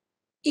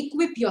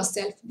equip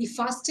yourself. The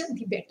faster,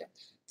 the better.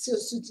 So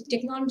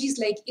technologies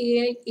like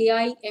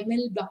AI,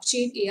 ML,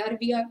 blockchain, AR,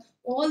 VR,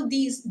 all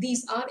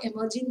these are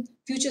emerging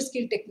future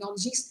skill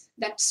technologies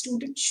that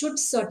students should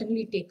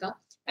certainly take up.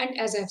 And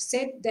as I've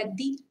said, that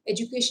the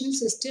educational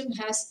system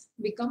has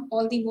become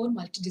all the more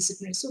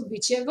multidisciplinary. So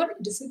whichever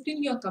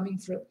discipline you're coming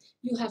from,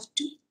 you have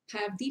to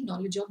have the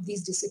knowledge of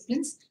these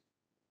disciplines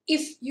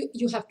if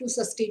you have to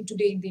sustain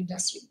today in the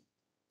industry.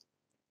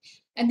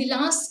 And the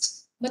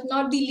last but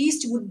not the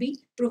least would be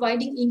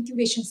providing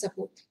incubation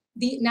support.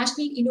 The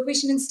National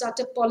Innovation and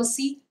Startup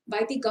Policy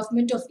by the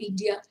Government of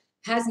India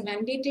has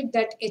mandated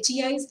that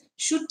HEIs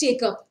should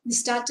take up the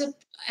startup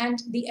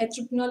and the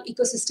entrepreneurial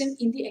ecosystem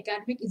in the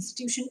academic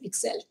institution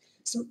itself.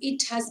 So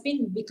it has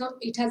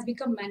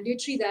become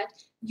mandatory that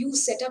you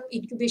set up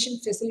incubation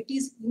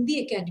facilities in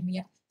the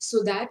academia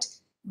so that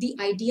the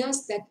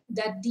ideas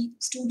that the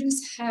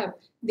students have,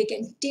 they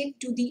can take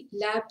to the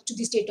lab, to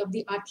the state of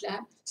the art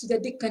lab, so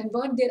that they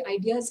convert their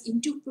ideas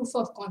into proof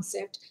of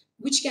concept,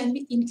 which can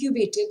be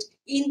incubated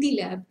in the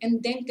lab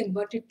and then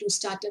converted to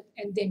startup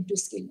and then to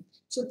scale.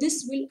 So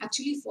this will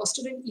actually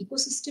foster an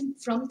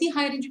ecosystem from the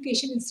higher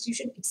education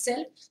institution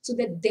itself, so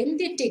that then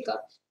they take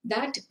up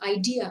that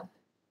idea,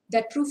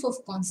 that proof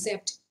of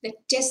concept, that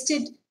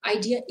tested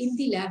idea in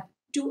the lab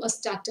to a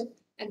startup,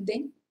 and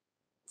then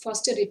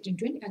foster it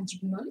into an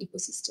entrepreneurial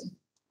ecosystem.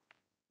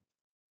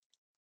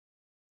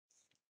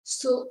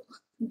 So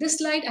this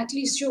slide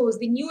actually shows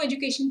the new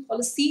education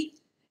policy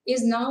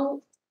is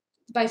now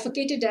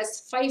bifurcated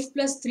as 5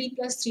 plus 3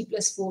 plus 3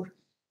 plus 4.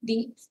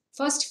 The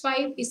first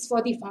 5 is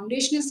for the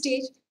foundational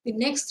stage, the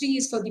next 3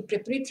 is for the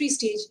preparatory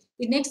stage,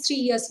 the next 3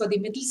 years for the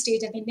middle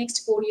stage, and the next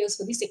 4 years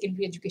for the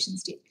secondary education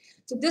stage.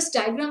 So this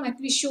diagram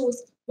actually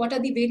shows what are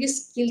the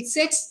various skill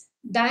sets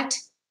that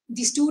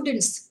the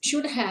students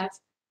should have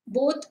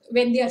both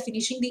when they are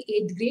finishing the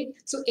 8th grade.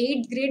 So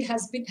 8th grade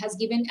has been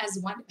given as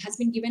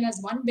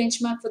one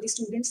benchmark for the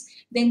students,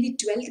 then the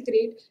 12th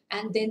grade,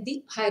 and then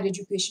the higher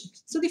education.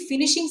 So the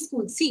finishing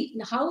school, see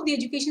how the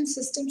education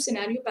system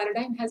scenario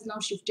paradigm has now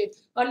shifted.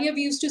 Earlier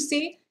we used to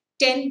say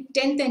 10th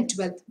and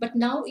 12th, but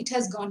now it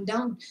has gone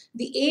down.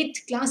 The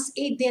 8th, class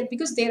 8 there,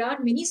 because there are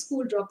many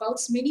school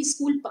dropouts, many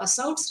school pass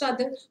outs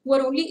rather, who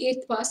are only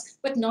 8th pass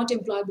but not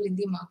employable in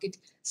the market.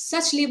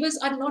 Such labors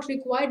are not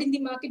required in the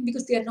market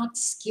because they are not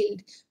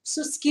skilled.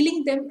 So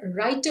skilling them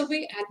right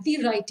away at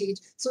the right age,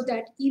 so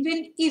that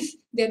even if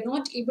they're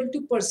not able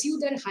to pursue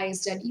their higher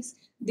studies,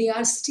 they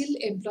are still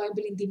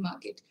employable in the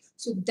market.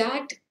 So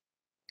that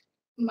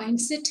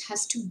mindset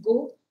has to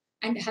go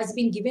and has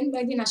been given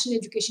by the national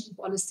education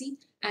policy,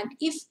 and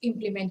if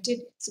implemented,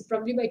 so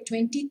probably by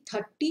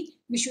 2030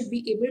 we should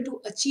be able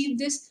to achieve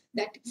this,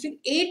 that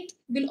 8th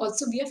will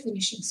also be a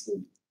finishing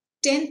school,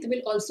 10th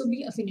will also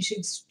be a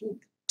finishing school,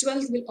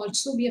 12th will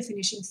also be a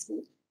finishing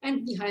school,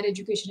 and the higher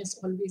education is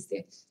always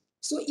there.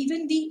 So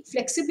even the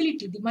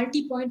flexibility, the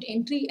multi-point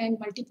entry and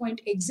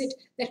multi-point exit,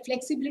 that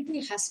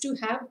flexibility has to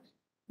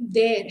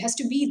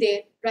be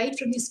there right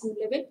from the school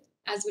level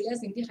as well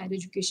as in the higher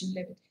education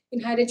level. In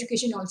higher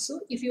education also,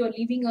 if you are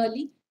leaving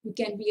early, you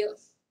can be a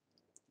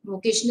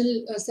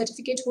vocational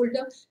certificate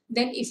holder.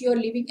 Then if you are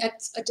leaving at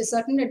a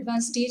certain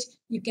advanced stage,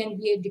 you can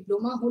be a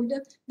diploma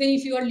holder. Then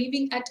if you are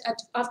leaving at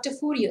after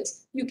 4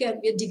 years, you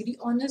can be a degree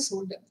honors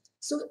holder.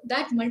 So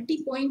that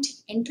multi-point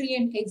entry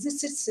and exit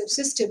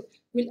system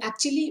will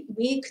actually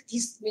make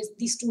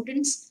these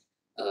students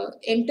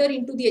enter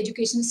into the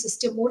education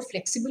system more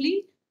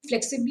flexibly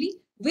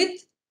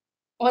with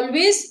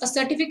always a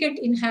certificate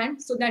in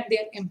hand, so that they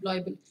are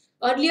employable.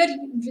 Earlier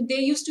they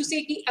used to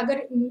say ki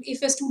agar,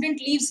 if a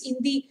student leaves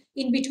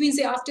in between,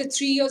 say after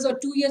 3 years or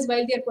 2 years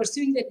while they are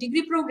pursuing the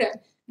degree program,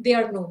 they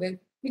are nowhere,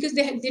 because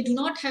they do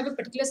not have a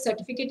particular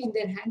certificate in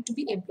their hand to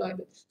be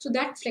employable. So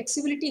that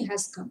flexibility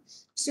has come.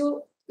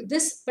 So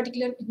this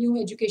particular new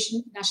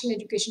national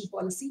education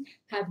policy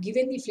have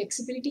given the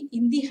flexibility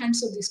in the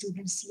hands of the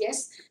students.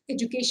 Yes,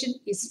 education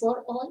is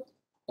for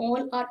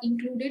all are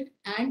included,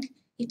 and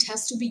it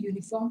has to be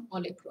uniform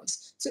all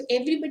across. So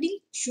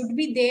everybody should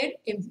be there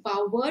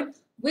empowered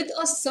with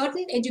a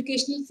certain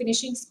educational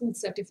finishing school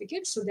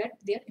certificate, so that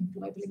they are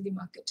employable in the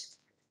market.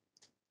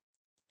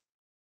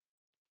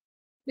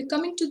 We're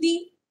coming to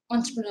the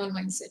entrepreneurial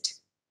mindset.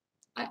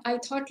 I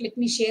thought, let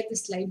me share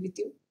this slide with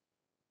you.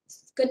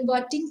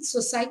 Converting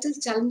societal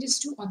challenges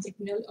to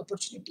entrepreneurial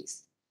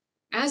opportunities.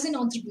 As an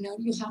entrepreneur,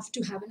 you have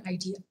to have an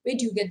idea. Where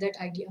do you get that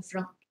idea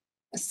from?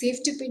 A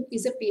safety pin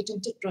is a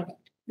patented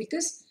product,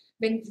 because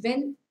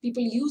when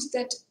people use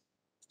that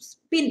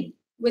pin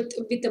with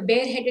a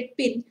bare-headed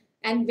pin,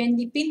 and when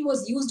the pin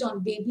was used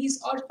on babies,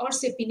 or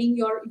say pinning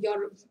your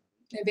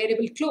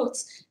wearable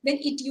clothes, then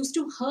it used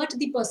to hurt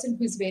the person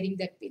who is wearing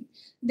that pin.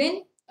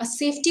 Then a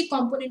safety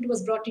component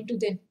was brought into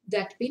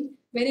that pin,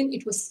 wherein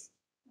it was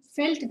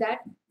felt that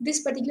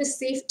this particular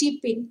safety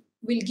pin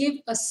will give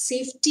a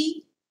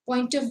safety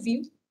point of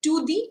view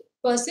to the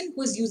person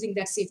who is using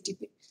that safety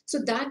pin. So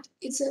that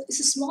it's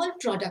a small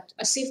product.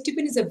 A safety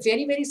pin is a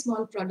very, very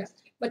small product,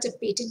 but a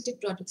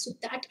patented product. So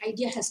that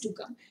idea has to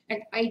come,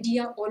 and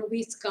idea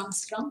always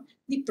comes from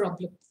the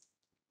problem.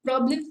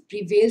 Problem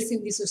prevails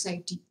in the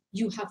society.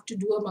 You have to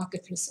do a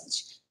market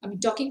research. I mean,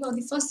 talking about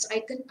the first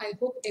icon, I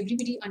hope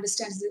everybody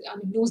understands,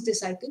 knows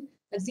this icon.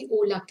 That's the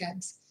Ola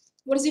cabs.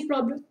 What is the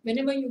problem?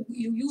 Whenever you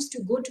used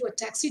to go to a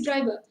taxi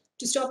driver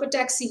to stop a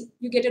taxi,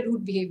 you get a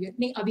rude behavior.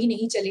 नहीं अभी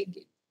नहीं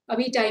चलेंगे,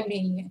 अभी time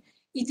नहीं है,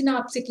 इतना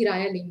आपसे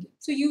किराया लेंगे.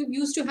 So you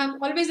used to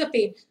have always a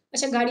pain.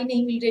 अच्छा गाड़ी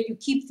नहीं मिल रही, you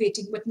keep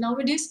waiting. But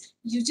nowadays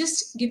you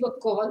just give a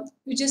call,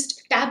 you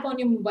just tap on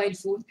your mobile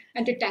phone,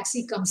 and a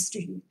taxi comes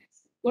to you.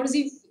 What is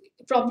the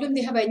problem?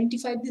 They have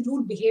identified the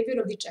rude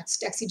behavior of the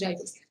taxi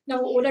drivers.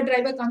 Now Ola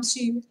driver comes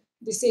to you,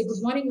 they say,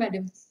 good morning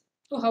madam,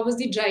 oh how was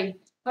the drive,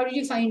 how did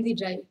you find the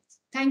drive,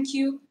 thank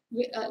you,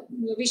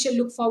 we shall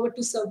look forward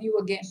to serve you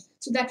again.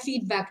 So that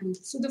feedback loop.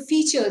 So the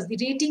features, the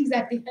ratings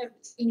that they have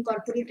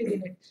incorporated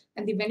in it,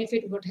 and the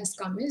benefit what has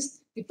come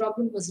is the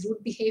problem was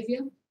rude behavior.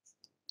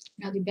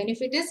 Now the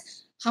benefit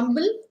is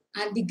humble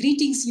and the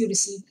greetings you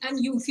receive,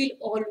 and you feel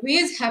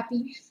always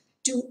happy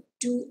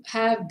to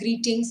have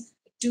greetings,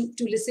 to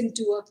listen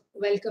to a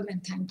welcome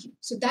and thank you.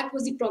 So that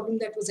was the problem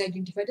that was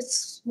identified. A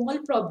small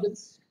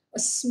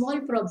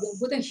problem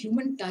with a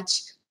human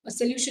touch. A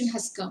solution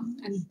has come,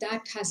 and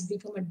that has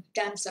become a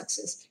damn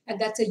success. And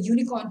that's a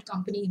unicorn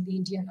company in the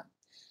India now.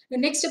 The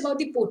next about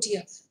the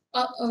Portia,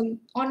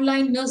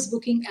 online nurse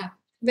booking app,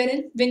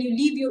 wherein when you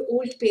leave your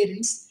old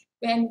parents,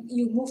 when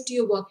you move to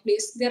your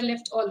workplace, they're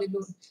left all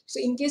alone. So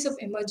in case of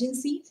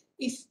emergency,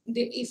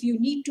 if you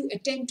need to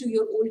attend to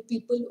your old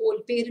people,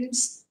 old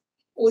parents,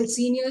 old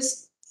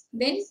seniors,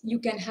 then you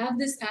can have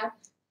this app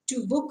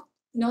to book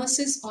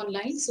nurses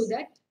online so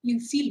that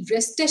you feel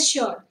rest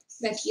assured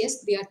that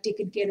yes, they are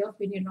taken care of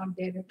when you're not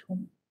there at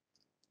home.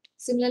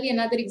 Similarly,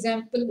 another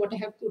example, what I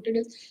have quoted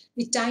is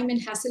the time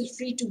and hassle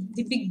free to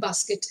the big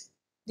basket,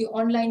 the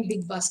online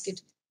big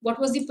basket. What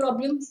was the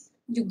problem?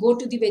 You go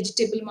to the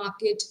vegetable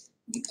market,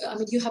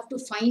 you have to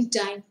find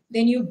time,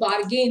 then you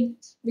bargain,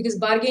 because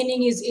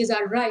bargaining is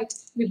our right.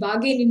 We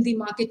bargain in the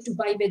market to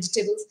buy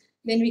vegetables,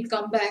 then we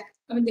come back.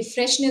 The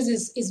freshness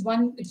is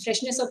one, the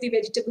freshness of the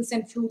vegetables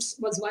and fruits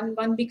was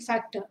one big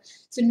factor.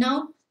 So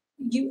now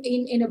you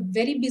in a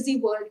very busy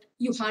world,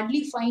 you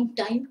hardly find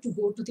time to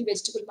go to the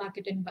vegetable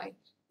market and buy.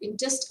 In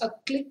just a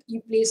click,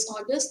 you place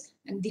orders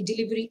and the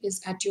delivery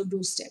is at your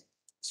doorstep.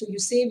 So you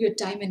save your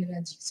time and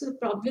energy. So the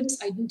problems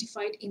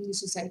identified in the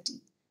society.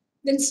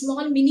 Then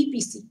small mini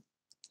PC,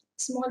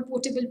 small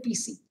portable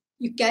PC.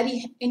 You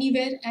carry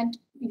anywhere and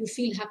you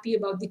feel happy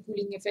about the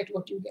cooling effect,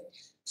 what you get.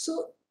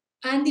 So,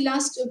 and the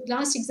last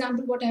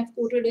example, what I have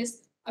quoted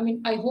is,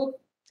 I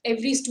hope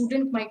every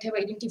student might have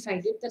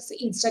identified it. That's the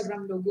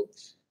Instagram logo.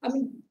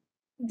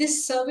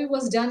 This survey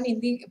was done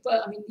in the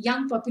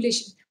young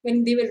population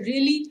when they were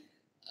really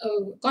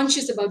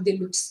conscious about their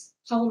looks.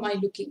 How am I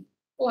looking?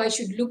 Oh, I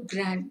should look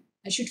grand.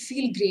 I should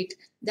feel great.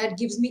 That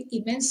gives me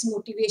immense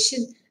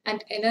motivation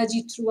and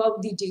energy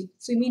throughout the day.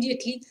 So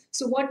immediately,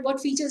 so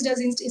what features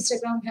does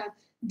Instagram have?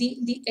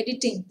 The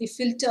editing, the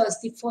filters,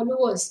 the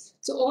followers.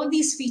 So all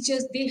these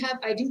features, they have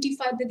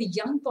identified that the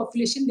young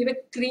population, they were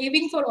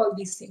craving for all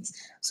these things.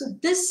 So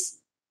this,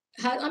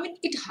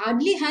 it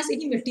hardly has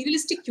any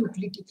materialistic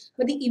utility,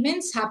 but the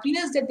immense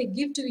happiness that they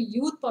give to the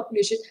youth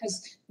population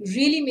has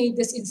really made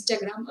this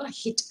Instagram a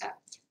hit app.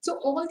 So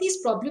all these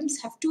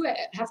problems have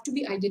to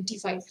be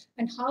identified.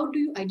 And how do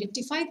you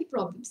identify the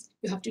problems?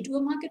 You have to do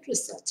a market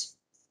research.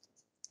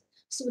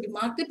 So the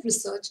market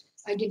research,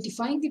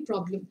 identifying the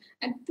problem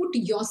and put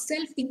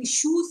yourself in the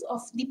shoes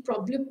of the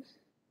problem,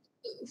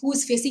 who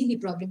is facing the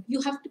problem.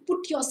 You have to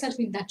put yourself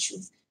in that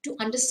shoes to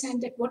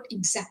understand that what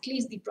exactly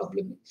is the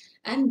problem.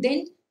 And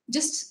then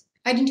just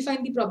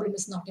identifying the problem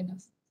is not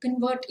enough.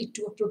 Convert it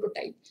to a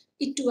prototype,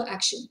 it to an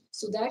action,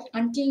 so that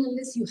until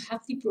unless you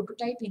have the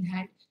prototype in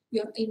hand,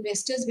 your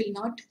investors will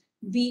not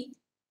be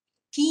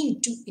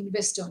keen to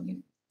invest on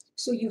you.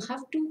 So you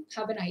have to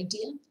have an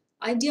idea.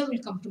 Idea will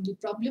come from the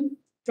problem.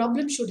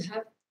 Problem should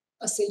have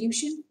a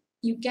solution.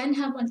 You can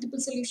have multiple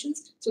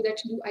solutions so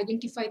that you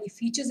identify the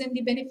features and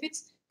the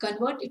benefits,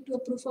 convert it to a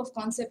proof of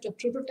concept or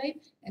prototype,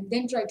 and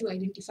then try to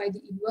identify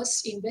the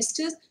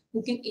investors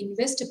who can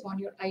invest upon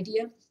your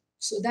idea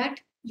so that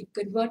you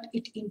convert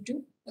it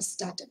into a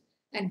startup.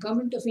 And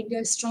Government of India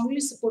is strongly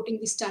supporting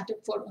the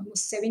startup for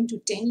almost 7 to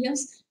 10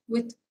 years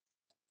with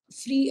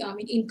free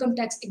income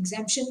tax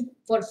exemption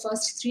for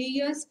first 3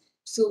 years.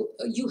 So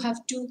you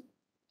have to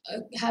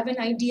have an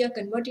idea,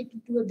 convert it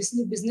into a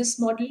business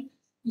model.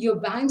 Your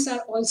banks are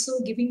also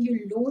giving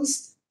you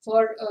loans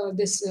for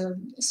this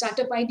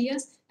startup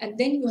ideas, and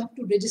then you have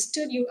to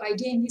register your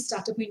idea in the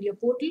Startup India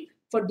portal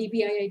for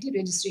DBRAIT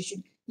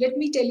registration. Let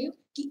me tell you,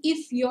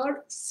 if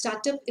your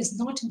startup is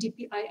not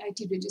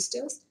DBRAIT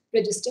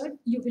registered,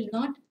 you will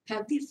not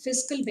have the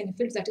fiscal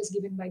benefits that is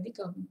given by the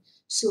government.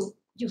 So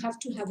you have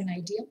to have an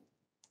idea,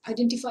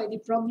 identify the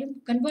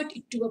problem, convert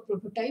it to a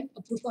prototype,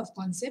 a proof of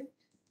concept,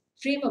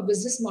 frame a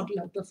business model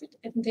out of it,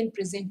 and then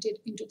present it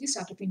into the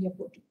Startup India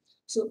portal.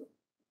 So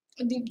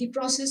the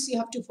process, you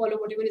have to follow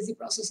whatever is the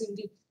process in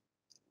the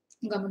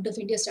Government of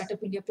India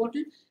Startup India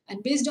portal.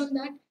 And based on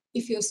that,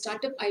 if your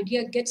startup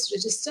idea gets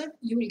registered,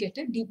 you will get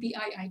a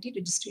DPIIT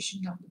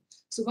registration number.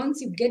 So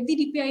once you get the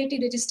DPIIT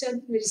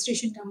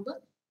registration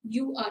number,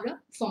 you are a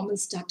formal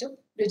startup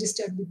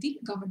registered with the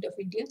Government of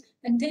India,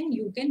 and then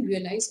you can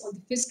realize all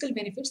the fiscal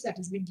benefits that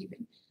has been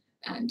given.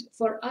 And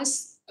for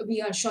us,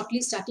 we are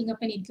shortly starting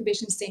up an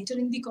incubation center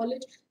in the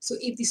college. So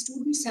if the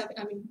students have,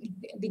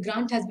 the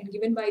grant has been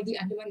given by the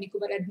Andaman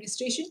Nicobar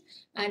administration,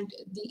 and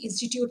the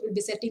institute will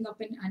be setting up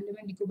an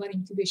Andaman Nicobar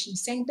incubation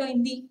center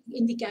in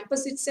the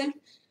campus itself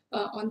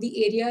on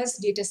the areas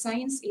data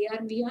science, AR,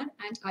 VR,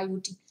 and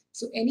IoT.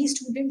 So any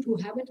student who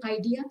have an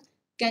idea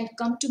can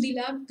come to the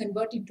lab,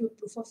 convert into a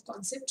proof of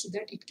concept so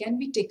that it can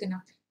be taken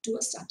up to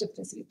a startup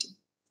facility.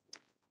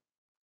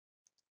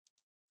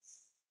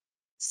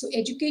 So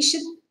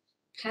education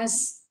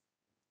has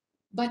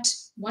but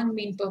one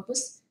main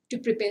purpose: to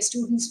prepare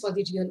students for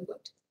the real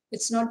world.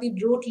 It's not the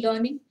rote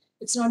learning,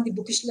 it's not the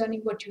bookish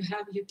learning what you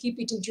have. You keep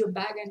it into your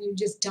bag and you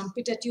just dump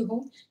it at your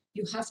home.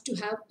 You have to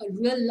have a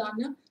real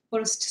learner for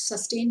a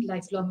sustained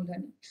lifelong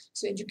learning.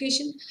 So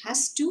education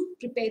has to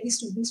prepare the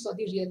students for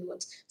the real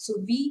world. So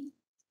we,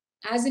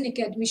 as an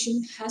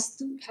academician, has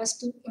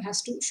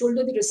to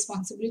shoulder the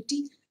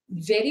responsibility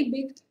very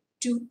big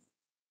to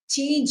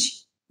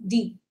change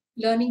the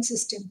learning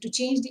system, to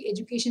change the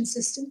education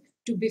system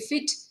to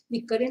befit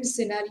the current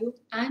scenario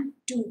and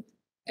to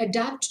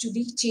adapt to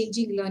the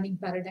changing learning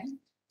paradigm.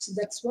 So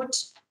that's what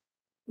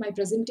my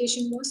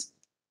presentation was.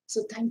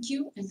 So thank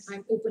you, and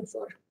I'm open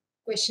for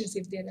questions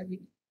if there are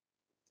any.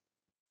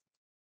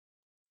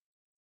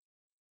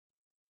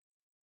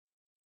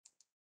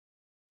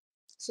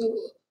 So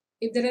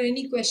if there are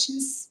any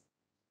questions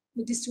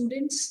with the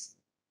students,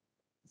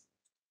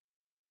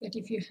 that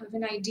if you have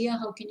an idea,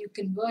 how can you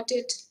convert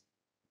it?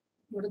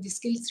 What are the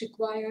skills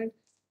required?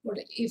 What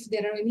if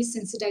there are any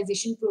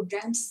sensitization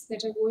programs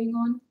that are going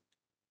on?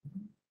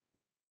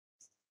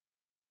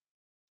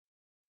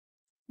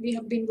 We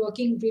have been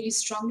working really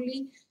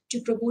strongly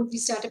to promote the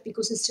startup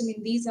ecosystem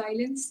in these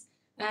islands,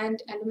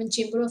 and Andaman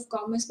Chamber of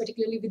Commerce,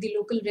 particularly with the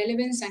local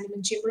relevance,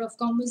 Andaman Chamber of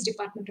Commerce,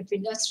 Department of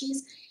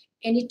Industries,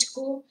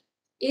 NITCO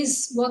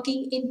is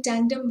working in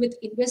tandem with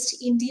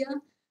Invest India.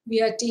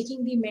 We are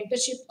taking the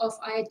mentorship of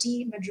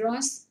IIT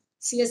Madras,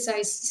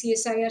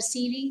 CSIR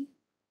CIRI,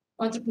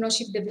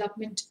 Entrepreneurship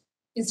Development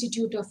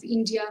Institute of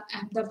India,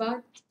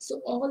 Ahmedabad.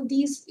 So all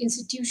these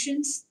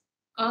institutions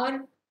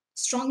are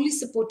strongly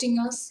supporting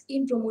us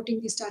in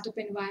promoting the startup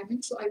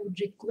environment. So I would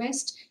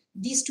request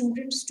these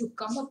students to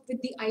come up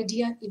with the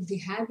idea if they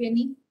have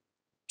any,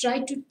 try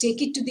to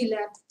take it to the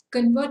lab,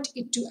 convert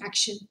it to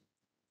action,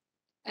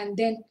 and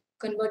then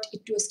convert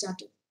it to a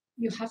startup.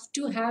 You have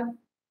to have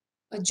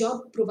a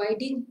job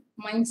providing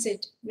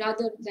mindset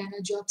rather than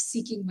a job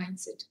seeking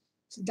mindset.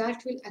 So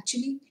that will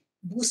actually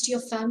boost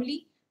your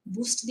family,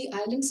 boost the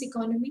island's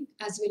economy,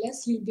 as well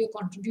as you'll be a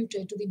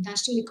contributor to the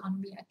national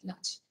economy at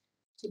large.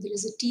 So there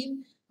is a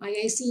team,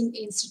 IIC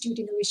Institute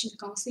Innovation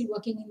Council,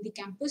 working in the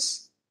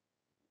campus,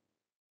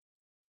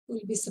 who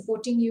will be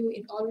supporting you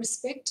in all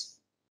respect.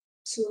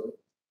 So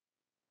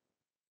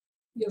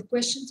your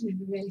questions will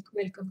be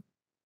welcome.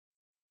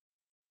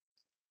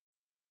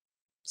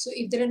 So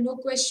if there are no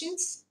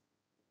questions,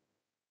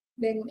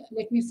 then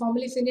let me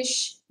formally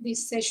finish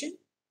this session.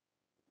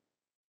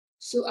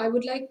 So I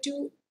would like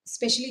to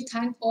especially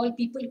thank all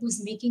people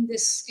who's making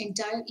this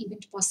entire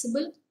event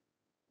possible.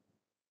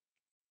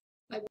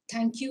 I would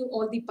thank you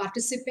all the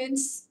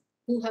participants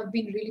who have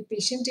been really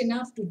patient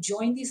enough to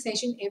join the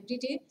session every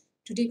day.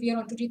 Today we are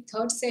on to the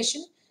third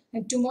session,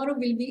 and tomorrow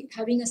we'll be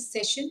having a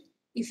session,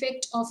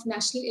 Effect of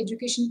National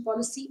Education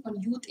Policy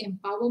on Youth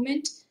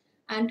Empowerment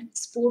and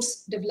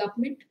Sports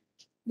Development.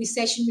 The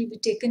session will be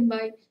taken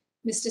by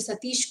Mr.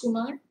 Satish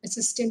Kumar,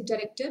 Assistant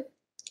Director,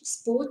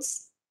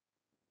 Sports.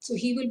 So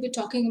he will be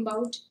talking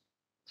about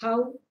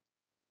how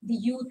the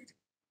youth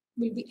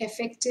will be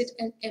affected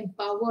and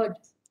empowered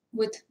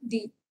with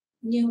the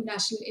new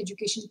national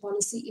education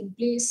policy in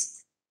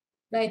place,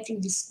 right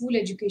from the school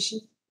education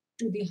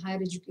to the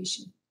higher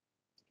education.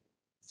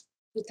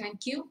 So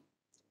thank you.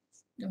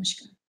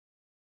 Namaskar.